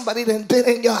 Amen. Somebody done been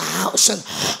in your house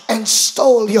and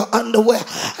stole your underwear.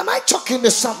 Am I talking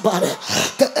to somebody?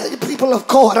 The people of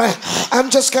God, I'm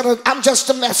just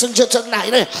a messenger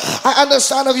tonight. I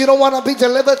understand if you don't want to be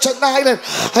delivered tonight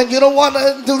and you don't want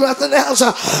to do nothing else.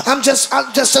 I'm just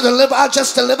to deliver. I'll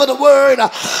just deliver the word.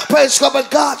 Praise God.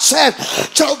 But God said,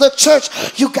 tell the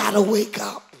church, you gotta wake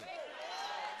up.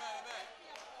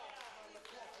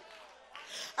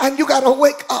 And you got to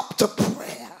wake up to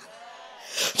prayer.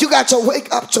 You got to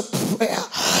wake up to prayer.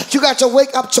 You got to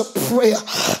wake up to prayer.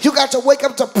 You got to wake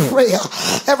up to prayer.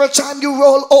 Every time you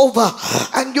roll over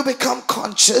and you become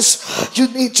conscious, you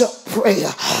need to pray.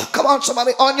 Come on,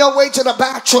 somebody. On your way to the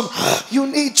bathroom, you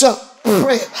need to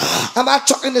pray. Am I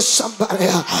talking to somebody?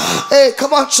 Hey,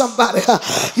 come on, somebody.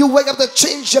 You wake up to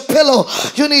change your pillow,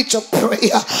 you need to pray.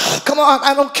 Come on,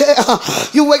 I don't care.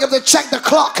 You wake up to check the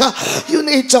clock, you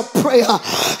need to pray.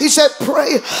 He said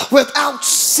pray without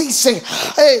ceasing.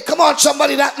 Hey, come on,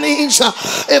 somebody. That means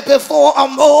if before or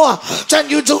more than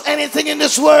you do anything in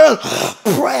this world,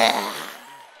 prayer.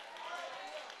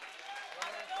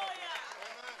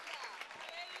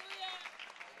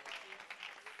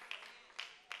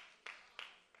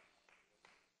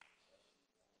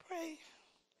 Pray.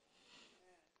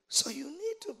 So you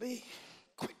need to be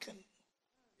quickened.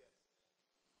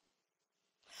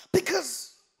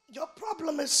 Because your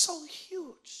problem is so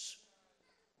huge.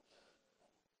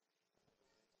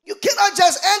 You cannot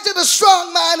just enter the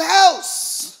strong man's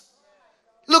house.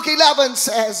 Luke 11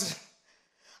 says,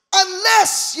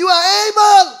 unless you are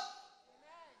able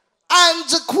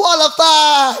and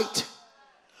qualified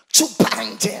to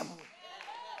bind him.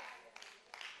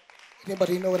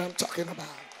 Anybody know what I'm talking about?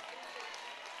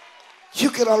 You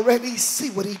can already see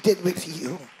what he did with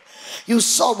you. You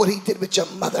saw what he did with your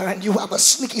mother, and you have a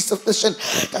sneaky suspicion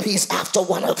that he's after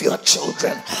one of your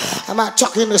children. Am I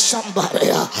talking to somebody?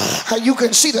 You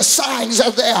can see the signs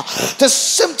are there, the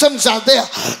symptoms are there.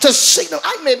 To see them,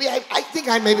 I think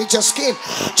I maybe just came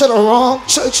to the wrong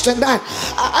church tonight.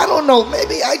 I don't know.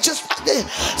 Maybe I just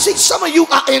see some of you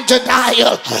are in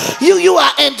denial. You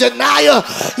are in denial.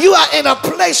 You are in a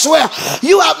place where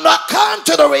you have not come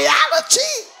to the reality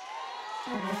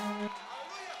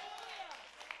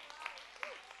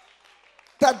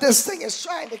that this thing is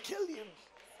trying to kill you.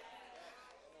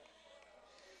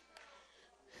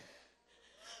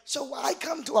 So why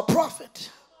come to a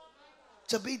prophet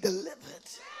to be delivered?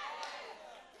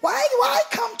 Why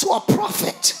come to a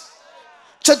prophet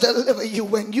to deliver you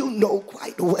when you know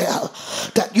quite well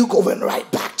that you're going right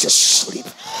back to sleep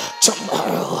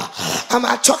tomorrow? Am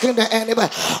I talking to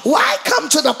anybody? Why come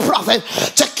to the prophet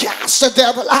to cast the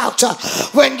devil out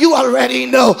when you already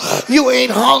know you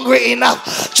ain't hungry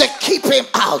enough to keep him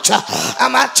out?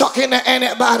 Am I talking to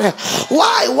anybody?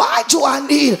 Why do I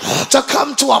need to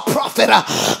come to a prophet,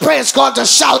 praise God, to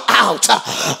shout out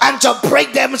and to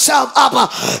break themselves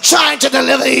up trying to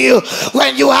deliver you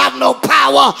when you have no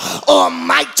power or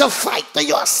might to fight for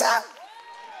yourself?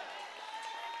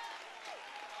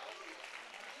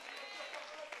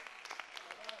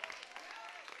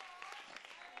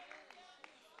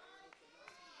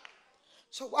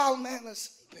 So while man is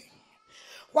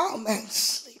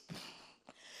sleeping,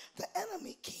 the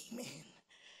enemy came in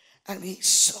and he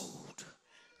sowed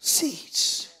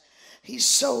seeds. He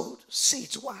sowed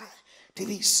seeds. Why did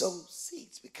he sow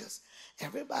seeds? Because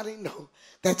everybody knows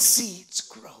that seeds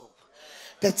grow.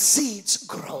 That seeds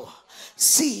grow.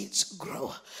 Seeds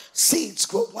grow. Seeds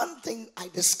grow. One thing I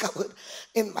discovered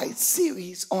in my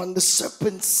series on the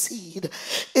serpent seed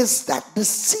is that the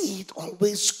seed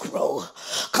always grow.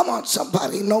 Come on,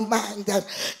 somebody. No mind that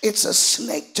it's a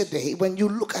snake today. When you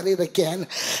look at it again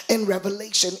in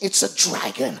Revelation, it's a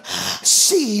dragon.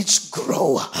 Seeds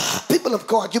grow. People of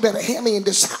God, you better hear me in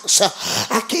this house.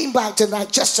 I came by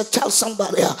tonight just to tell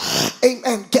somebody,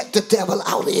 amen, get the devil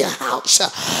out of your house.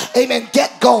 Amen,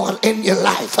 get God in your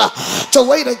life. The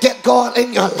way to get God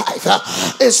in your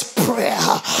life is prayer.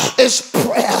 Is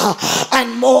prayer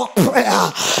and more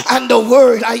prayer. And the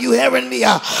word, are you hearing me?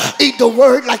 Eat the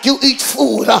word like you eat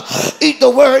food. Eat the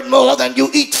word more than you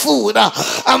eat food.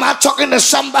 Am I talking to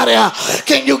somebody?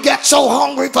 Can you get so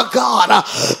hungry for God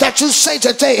that you say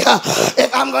today,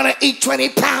 if I'm going to eat 20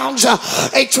 pounds, a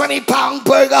 20-pound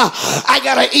burger, I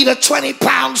got to eat a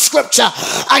 20-pound scripture.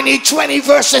 I need 20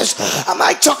 verses. Am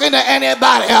I talking to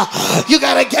anybody? You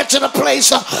got to get to the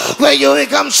place where you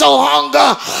become so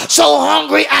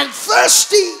hungry and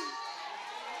thirsty.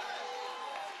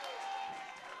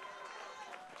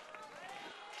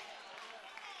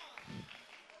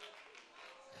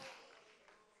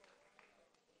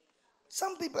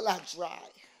 Some people are dry,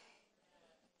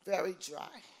 very dry.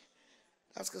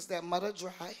 That's because their mother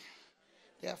dry,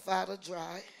 their father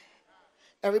dry,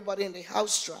 everybody in the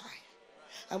house dry.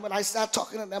 And when I start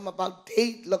talking to them about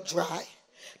they look dry,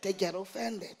 they get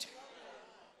offended.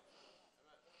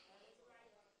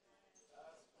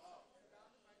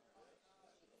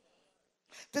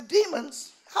 The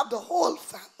demons have the whole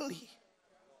family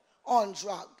on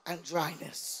drug and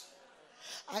dryness.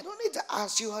 I don't need to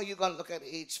ask you how you're going to look at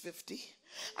age 50.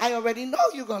 I already know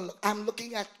you're going to look. I'm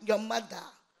looking at your mother.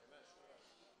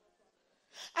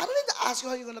 I don't need to ask you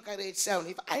how you're going to look at age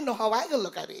 75. I know how I'm going to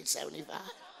look at age 75.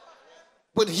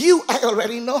 But you, I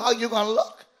already know how you're going to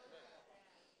look.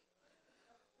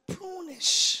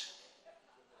 Prunish.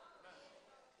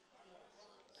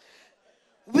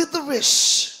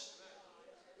 Witherish.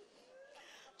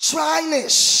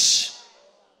 dryness,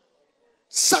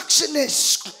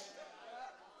 suctionness.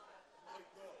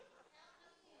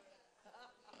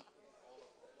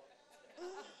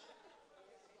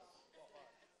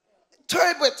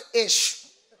 Turbot-ish.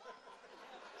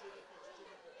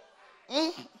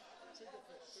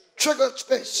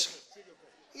 Triggerfish.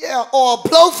 Yeah, or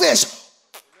blowfish.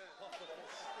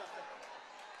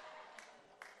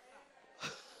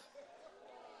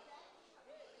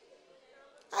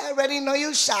 I already know you,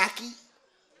 Shaki.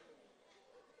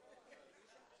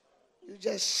 You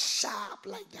just sharp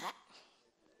like that.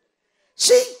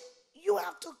 See, you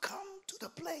have to come to the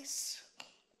place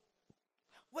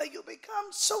where you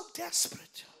become so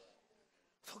desperate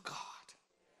for God.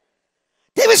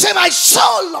 David said, my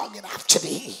soul longing after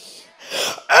thee.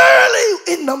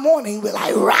 Early in the morning will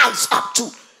I rise up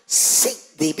to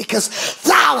seek thee, because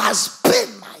thou hast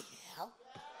been my help.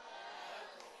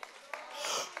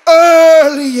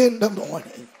 Early in the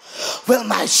morning will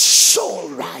my soul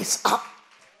rise up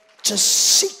to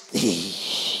seek thee.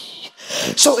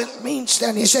 So it means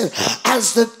then, he said,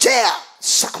 as the deer,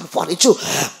 Psalm 42,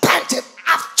 panted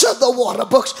after the water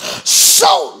brooks,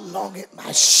 so longeth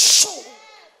my soul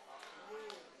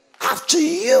after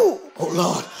you, O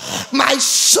Lord. My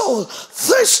soul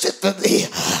thirsteth for thee,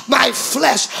 my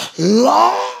flesh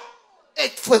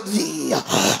longeth for thee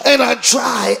in a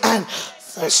dry and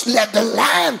thirst. Let the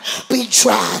land be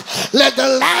dry, let the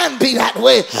land be that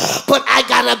way, but I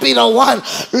gotta be the one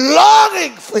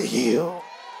longing for you.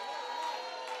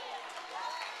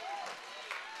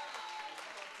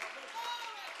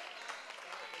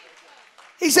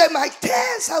 He said, my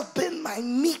tears have been my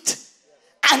meat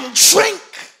and drink.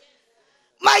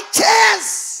 My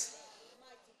tears.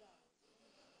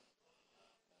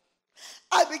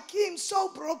 I became so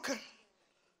broken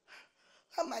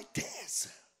that my tears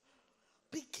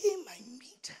became my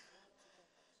meat.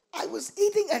 I was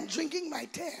eating and drinking my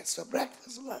tears for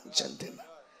breakfast, lunch, and dinner.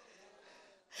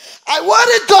 I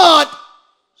wanted God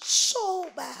so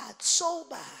bad,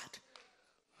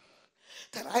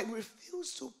 that I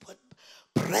refused to put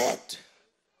bread,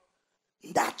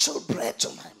 natural bread, to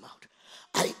my mouth.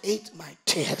 I ate my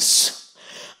tears.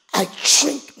 I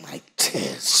drink my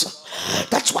tears.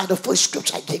 That's why the first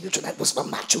scripture I gave you tonight was from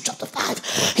Matthew chapter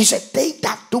 5. He said, they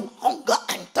that do hunger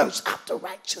and thirst after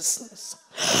righteousness.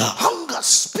 Hunger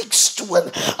speaks to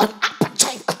an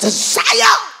appetite, a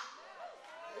desire.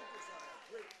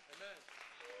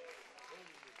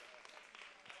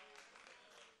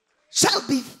 Shall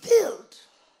be filled.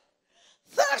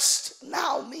 Thirst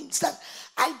now means that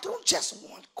I don't just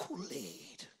want Kool-Aid.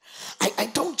 I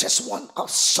don't just want a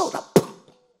soda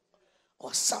pop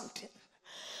or something.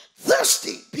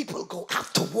 Thirsty people go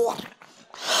after water.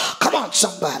 Come on,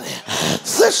 somebody.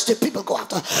 Thirsty people go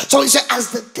after. So he said,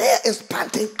 as the deer is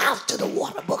panting after the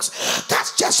water brooks,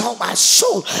 that's just how my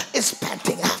soul is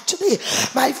panting after thee.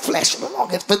 My flesh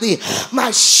longeth for thee.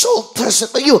 My soul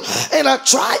thirsteth for you in a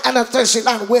dry and a thirsty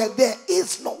land where there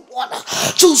is no water,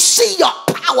 to see your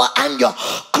power and your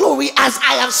glory as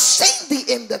I have seen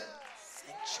thee in the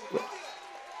sanctuary.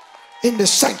 In the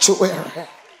sanctuary.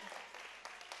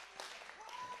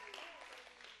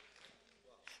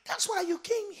 That's why you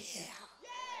came here.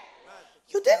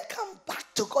 You didn't come back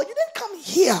to God. You didn't come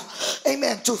here,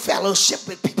 amen, to fellowship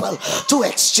with people, to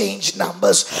exchange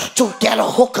numbers, to get a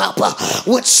hookup,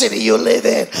 what city you live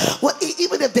in. Well,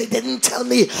 even if they didn't tell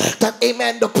me that,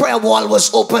 amen, the prayer wall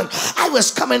was open, I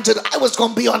was going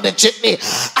to be on the jitney.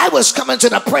 I was coming to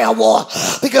the prayer wall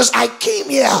because I came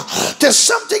here. There's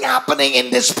something happening in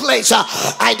this place.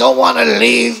 I don't want to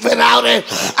leave without it.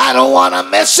 I don't want to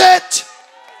miss it.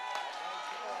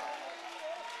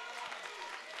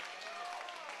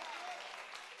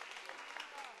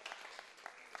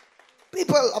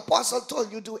 People, Apostle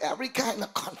told you, do every kind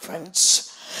of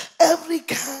conference. Every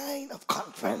kind of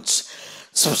conference.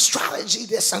 So strategy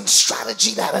this and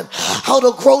strategy that, and how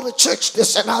to grow the church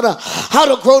this and how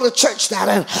to grow the church that,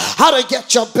 and how to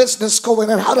get your business going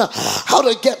and how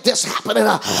to get this happening.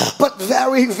 But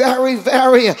very, very,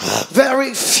 very,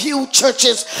 very few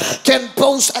churches can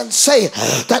boast and say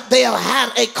that they have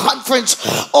had a conference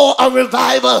or a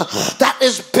revival that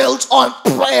is built on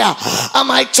prayer.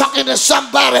 Am I talking to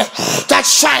somebody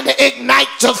that's trying to ignite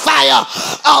the fire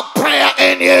of prayer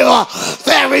in you?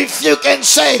 Very few can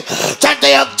say that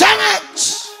they have done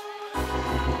it.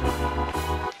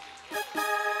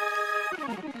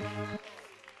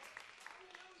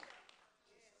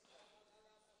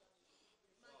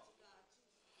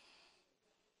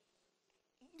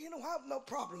 You don't have no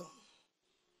problem.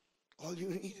 All you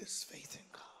need is faith in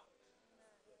God.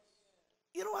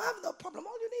 You don't have no problem.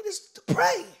 All you need is to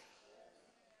pray.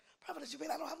 Prophetess, you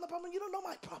mean I don't have no problem? You don't know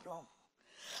my problem.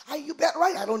 You bet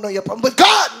right I don't know your problem, but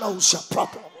God knows your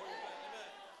problem.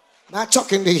 I'm not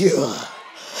talking to you.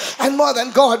 And more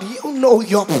than God, you know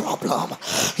your problem.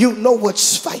 You know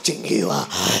what's fighting you.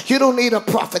 You don't need a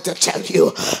prophet to tell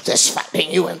you this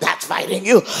fighting you and that fighting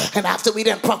you. And after we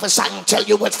then prophesy and tell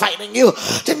you what's fighting you,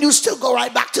 then you still go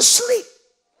right back to sleep.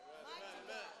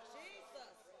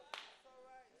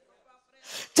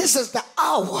 This is the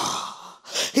hour.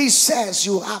 He says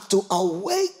you have to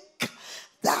awake,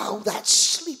 thou that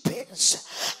sleepest,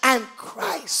 and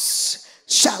Christ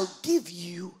shall give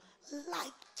you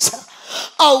light.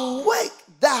 Awake,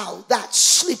 thou that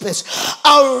sleepest,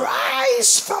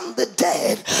 arise from the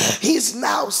dead. He's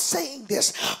now saying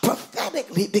this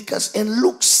prophetically because in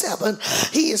Luke 7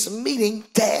 he is meeting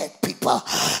dead people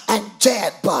and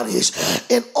dead bodies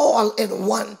in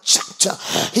one chapter.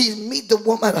 He meet the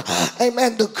woman,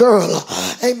 amen, the girl,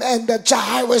 amen, the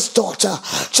Jairus' daughter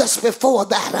just before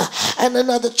that, and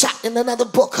another chapter in another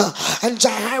book, and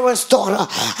Jairus' daughter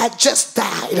had just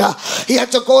died. He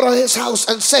had to go to his house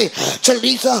and say,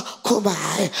 Talitha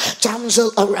Kumai,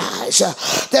 damsel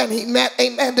arise. Then he met,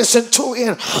 amen, the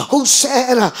centurion who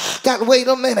said that, wait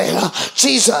a minute,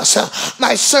 Jesus,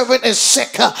 my servant is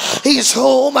sick. He's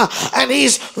home and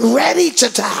he's ready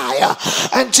to die.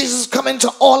 And Jesus coming to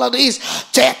all of these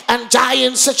death and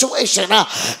dying situations.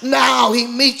 Now he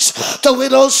meets the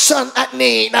widow's son at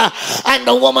Nain, and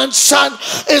the woman's son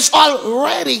is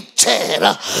already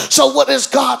dead. So what is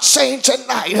God saying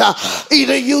tonight?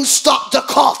 Either you stop the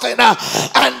coffin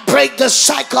and break the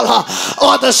cycle,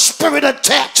 or the spirit of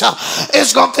death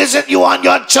is going to visit you on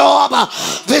your job,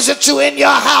 visit you in your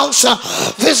house,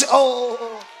 visit.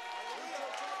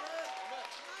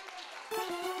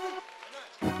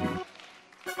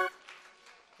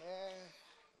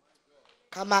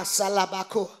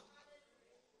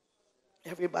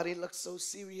 Everybody looks so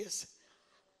serious.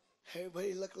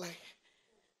 Everybody look like,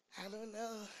 I don't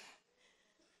know.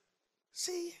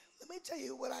 See, let me tell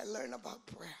you what I learned about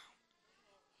prayer.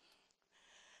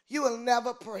 You will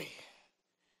never pray.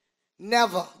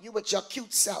 Never. You with your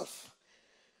cute self.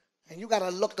 And you got to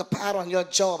look the part on your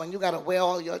job, and you got to wear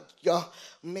all your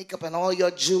makeup and all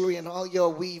your jewelry and all your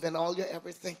weave and all your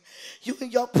everything.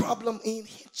 Your problem ain't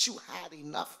hit you hard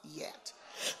enough yet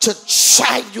to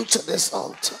drive you to this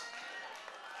altar.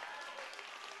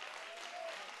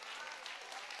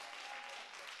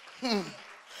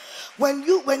 When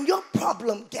your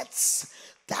problem gets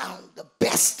down the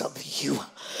best of you,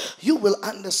 you will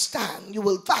understand. You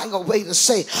will find a way to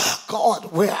say, God,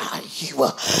 where are you?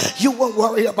 You won't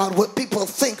worry about what people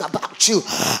think about you.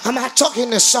 I'm not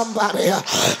talking to somebody.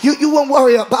 You won't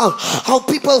worry about how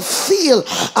people feel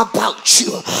about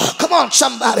you. Come on,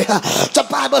 somebody. The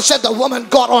Bible said the woman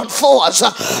got on fours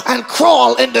and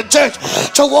crawled in the dirt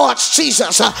towards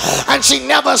Jesus, and she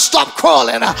never stopped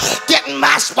crawling, getting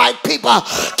masked by people,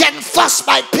 getting fussed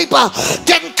by people,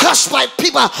 getting cussed by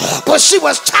people. But she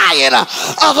was tired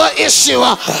of her issue,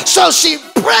 so she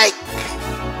break.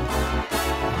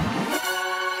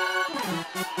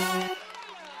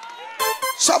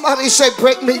 Somebody say,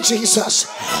 break me, Jesus.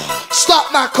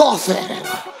 Stop my coughing.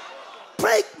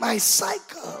 Break my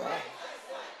cycle.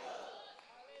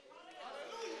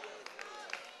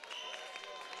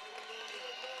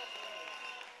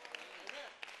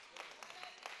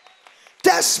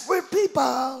 Desperate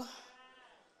people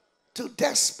do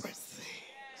desperate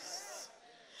things.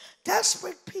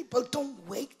 Desperate people don't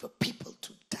wait for people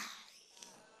to die.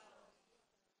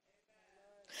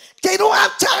 They don't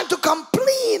have time to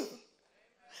complain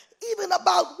even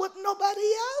about what nobody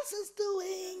else is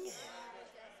doing.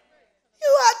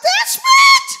 You are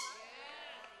desperate.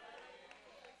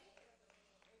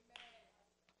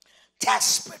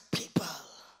 Desperate people.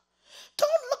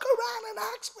 Don't look around and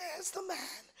ask, where's the man?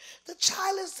 The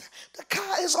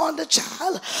car is on the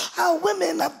child. Our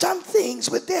women have done things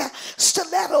with their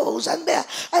stilettos and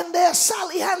their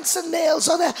Sally Hansen nails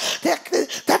on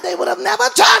that they would have never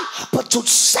done. But to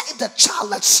save the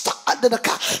child that's stuck under the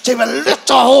car, they will lift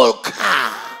the whole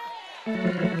car.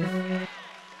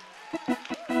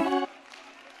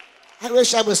 I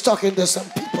wish I was talking to some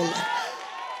people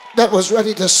that was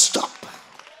ready to stop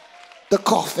the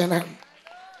coffin and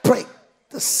break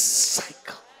the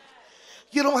cycle.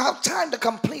 You don't have time to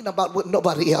complain about what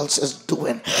nobody else is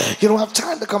doing. You don't have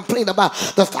time to complain about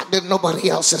the fact that nobody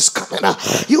else is coming.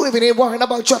 You even ain't worrying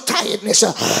about your tiredness.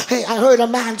 Hey, I heard a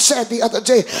man said the other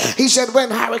day, he said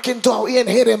when Hurricane Dorian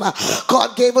hit him,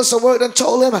 God gave us a word and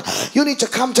told him, you need to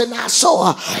come to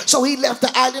Nassau. So he left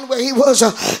the island where he was.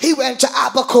 He went to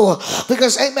Abaco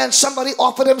because, amen, somebody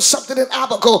offered him something in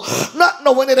Abaco, not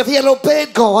knowing that if he had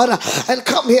obeyed God and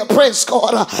come here, praise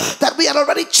God, that we had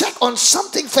already checked on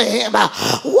something for him.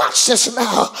 Watch this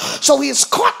now. So he's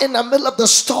caught in the middle of the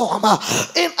storm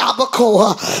in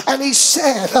Abacoa, and he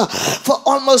said for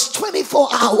almost 24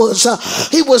 hours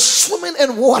he was swimming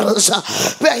in waters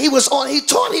where he was on. He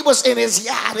thought he was in his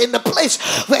yard, in the place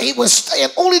where he was staying,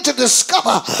 only to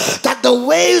discover that the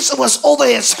waves was over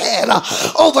his head,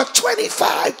 over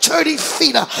 25, 30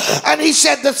 feet. And he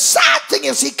said the sad thing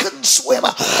is he couldn't swim,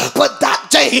 but that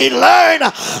day he learned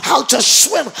how to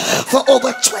swim for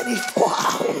over 24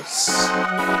 hours.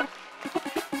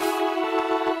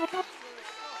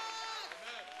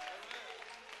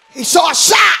 He saw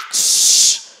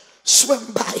sharks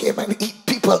swim by him and eat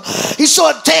people. He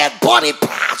saw dead body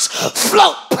parts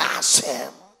float past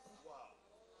him.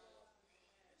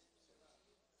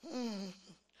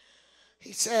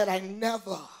 He said, I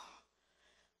never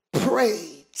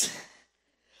prayed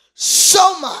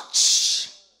so much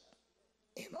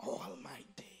in all my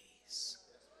days.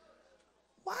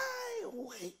 Why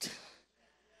wait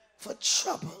for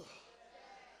trouble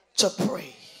to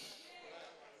pray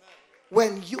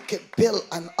when you can build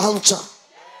an altar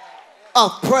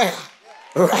of prayer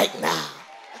right now?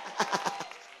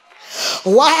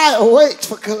 Why wait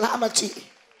for calamity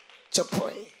to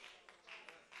pray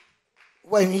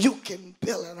when you can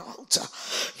build an altar?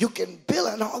 You can build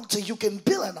an altar. You can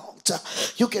build an altar.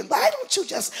 You can. Why don't you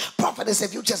just, prophetess,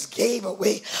 if you just gave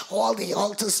away all the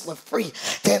altars for free,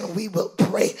 then we will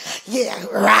pray. Yeah,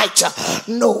 right.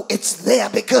 No, it's there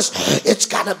because it's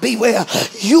got to be where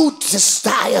you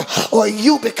desire or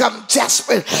you become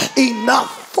desperate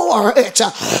enough for it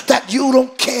that you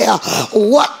don't care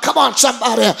what. Come on,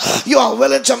 somebody. You are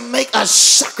willing to make a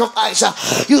sacrifice.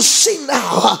 You see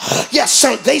now, yes,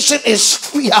 salvation is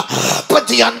free, but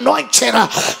the anointing,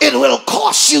 it will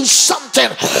cost you something.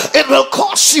 It will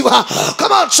cost you.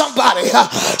 Come on, somebody.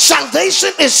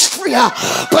 Salvation is free,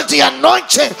 but the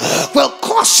anointing will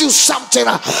cost you something.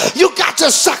 You got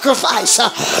to sacrifice.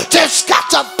 There's got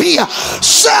to be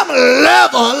some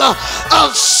level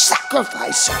of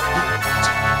sacrifice.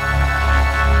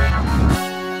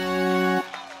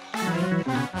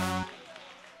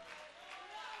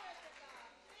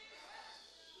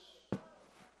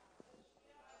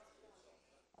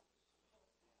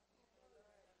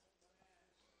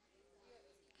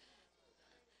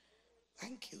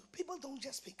 Thank you. People don't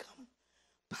just become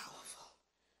powerful.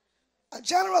 A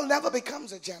general never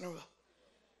becomes a general.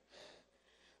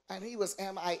 And he was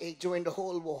MIA during the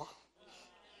whole war.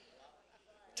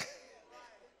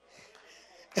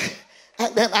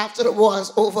 And then after the war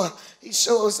is over, he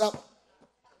shows up.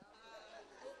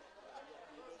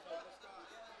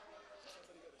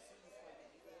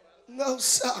 No,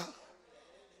 sir.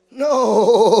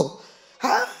 No.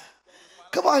 Huh?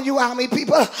 Come on, you army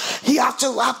people. He have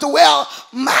to wear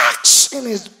marks in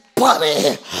his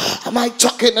body. Am I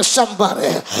talking to somebody?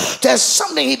 There's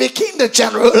something. He became the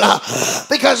general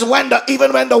because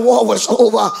even when the war was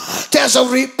over, there's a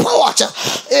report.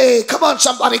 Hey, come on,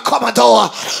 somebody,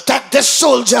 Commodore, that this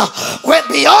soldier went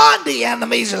beyond the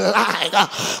enemy's line.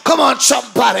 Come on,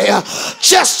 somebody,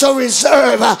 just to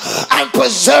reserve and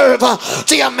preserve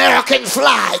the American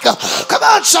flag. Come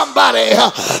on, somebody.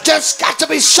 There's got to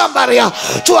be somebody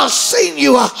to have seen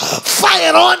you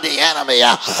fired on the enemy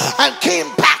and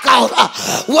came back out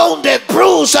wounded,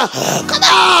 bruised. Come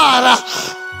on.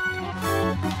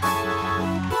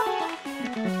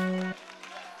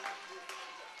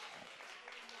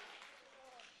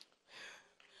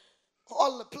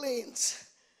 All the planes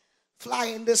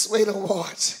flying this way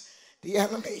towards the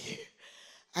enemy,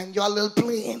 and your little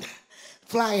plane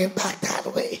flying back that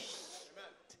way.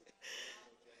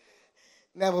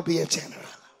 Never be a general.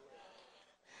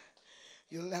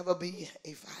 You'll never be a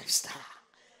 5-star.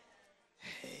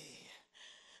 Hey,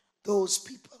 those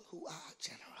people who are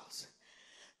generals,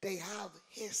 they have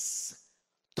history.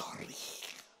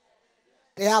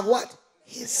 They have what?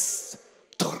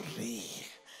 History.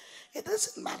 It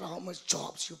doesn't matter how much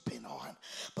jobs you've been on,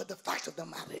 but the fact of the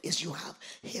matter is you have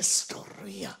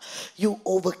history. You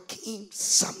overcame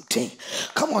something.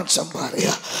 Come on, somebody.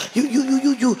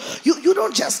 You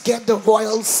don't just get the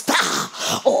royal star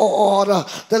or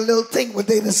the little thing what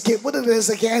they just give. What it is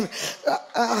again?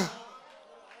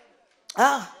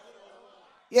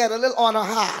 Yeah, the little honor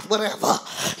heart, whatever.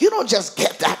 You don't just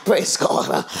get that, praise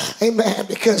God. Amen.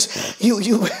 Because you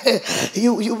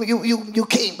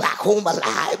came back home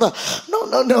alive.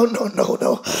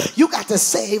 No. You got to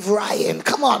save Ryan.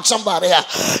 Come on, somebody.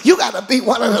 You got to be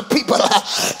one of the people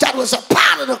that was a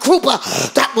part of the group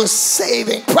that was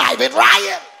saving Private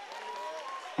Ryan.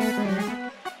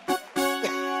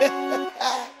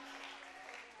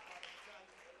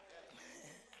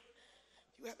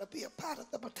 You have to be a part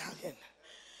of the battalion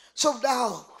So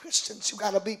now, Christians, you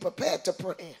got to be prepared to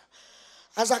pray.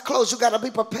 As I close, you got to be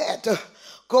prepared to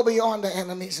go beyond the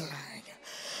enemy's line.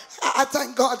 I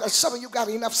thank God that some of you got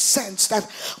enough sense that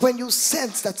when you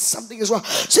sense that something is wrong,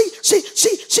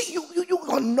 you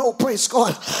gonna know, praise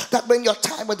God, that when your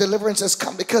time of deliverance has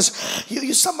come, because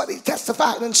somebody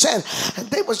testified and said, and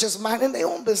they was just minding their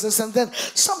own business, and then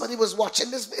somebody was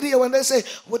watching this video and they say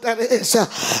what that is,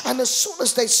 and as soon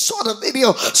as they saw the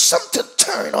video, something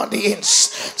turned on the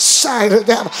inside of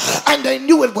them, and they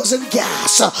knew it wasn't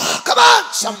gas. Come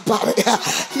on, somebody,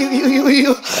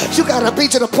 you gotta be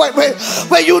to the point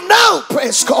where you know,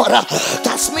 praise God,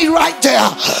 that's me right there.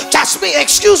 That's me.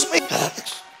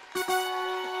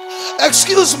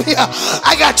 Excuse me,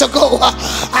 I got to go.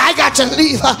 I got to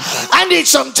leave. I need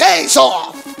some days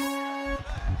off.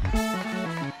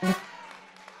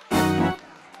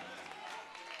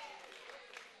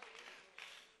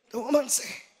 The woman said,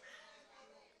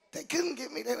 they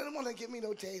didn't want to give me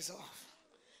no days off.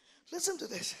 Listen to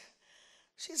this.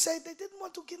 She said they didn't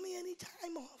want to give me any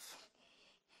time off.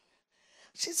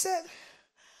 She said,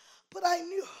 but I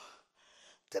knew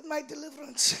that my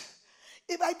deliverance,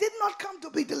 if I did not come to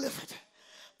be delivered,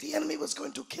 the enemy was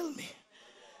going to kill me.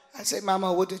 I said,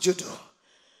 Mama, what did you do?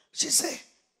 She said,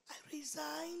 I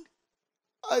resigned.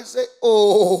 I said,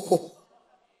 oh.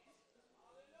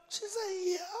 She said,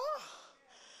 yeah.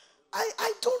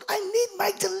 I need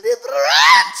my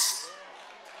deliverance.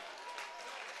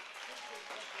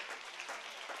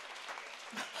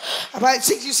 Right,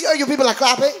 see, you see how you people are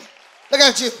clapping? Look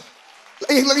at you.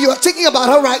 Look, you are thinking about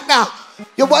her right now.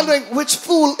 You're wondering which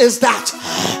fool is that?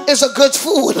 Is a good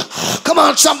fool. Come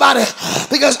on, somebody.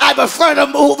 Because I prefer to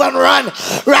move and run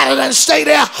rather than stay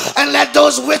there and let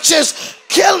those witches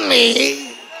kill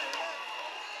me.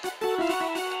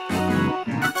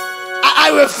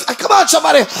 Come on,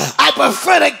 somebody. I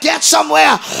prefer to get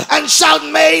somewhere and shout,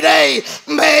 Mayday,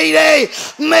 Mayday,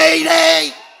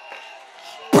 Mayday.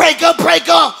 Breaker,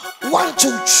 breaker. 1, 2,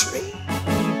 3.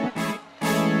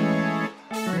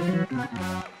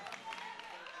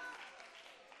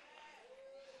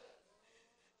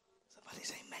 Somebody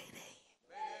say Mayday.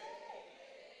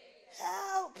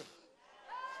 Help.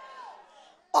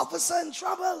 Officer in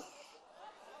trouble.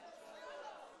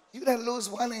 You done lose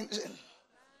one engine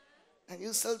and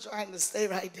you still trying to stay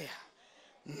right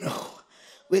there. No,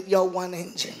 with your one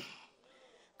engine.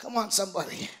 Come on,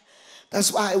 somebody.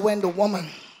 That's why when the woman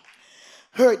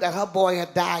heard that her boy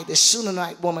had died, the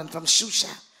Shunammite woman from Shusha,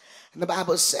 and the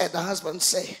Bible said, the husband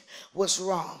said, what's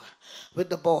wrong with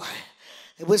the boy?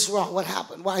 What's wrong? What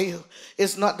happened? Why you?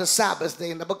 It's not the Sabbath day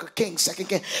in the book of Kings, 2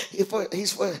 Kings.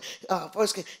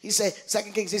 First King. He said,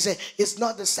 2 Kings. He said, it's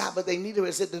not the Sabbath day. Neither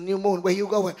is it the new moon. Where you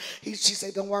going? She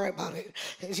said, don't worry about it.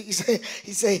 And he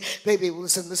said, baby,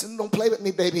 listen, don't play with me,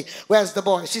 baby. Where's the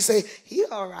boy? She said, he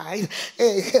all right.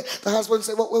 Hey, the husband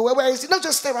said, where is he? No,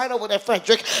 just stay right over there,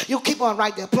 Frederick. You keep on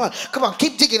right there. Come on,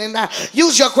 keep digging in there.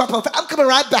 Use your grapple. I'm coming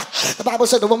right back. The Bible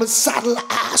said the woman saddled the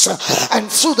ass and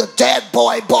threw the dead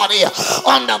boy body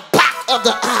on the back of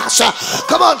the ass.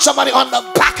 Come on, somebody, on the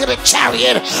back of the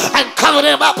chariot and covered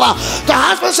him up. The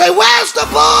husband said, where's the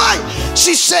boy?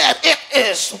 She said, it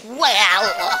is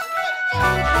well.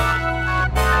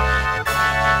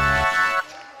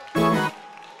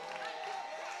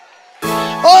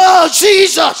 Oh,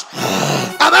 Jesus.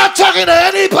 I'm not talking to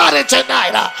anybody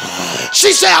tonight.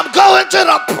 She said, I'm going to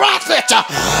the prophet.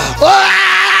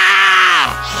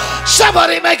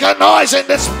 Somebody make a noise in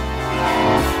this.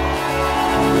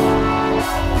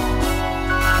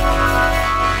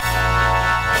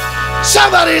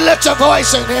 Somebody lift your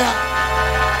voice in here.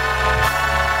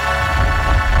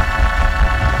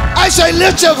 I say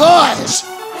lift your voice.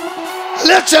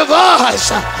 Lift your voice.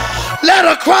 Let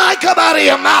a cry come out of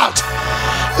your mouth.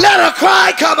 Let a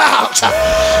cry come out.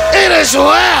 It is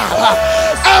well.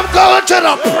 I'm going to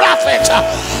the prophet.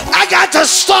 I got to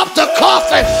stop the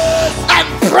coffin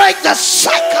and break the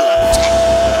cycle of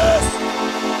death.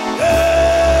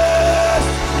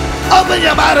 Open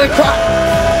your mouth and cry.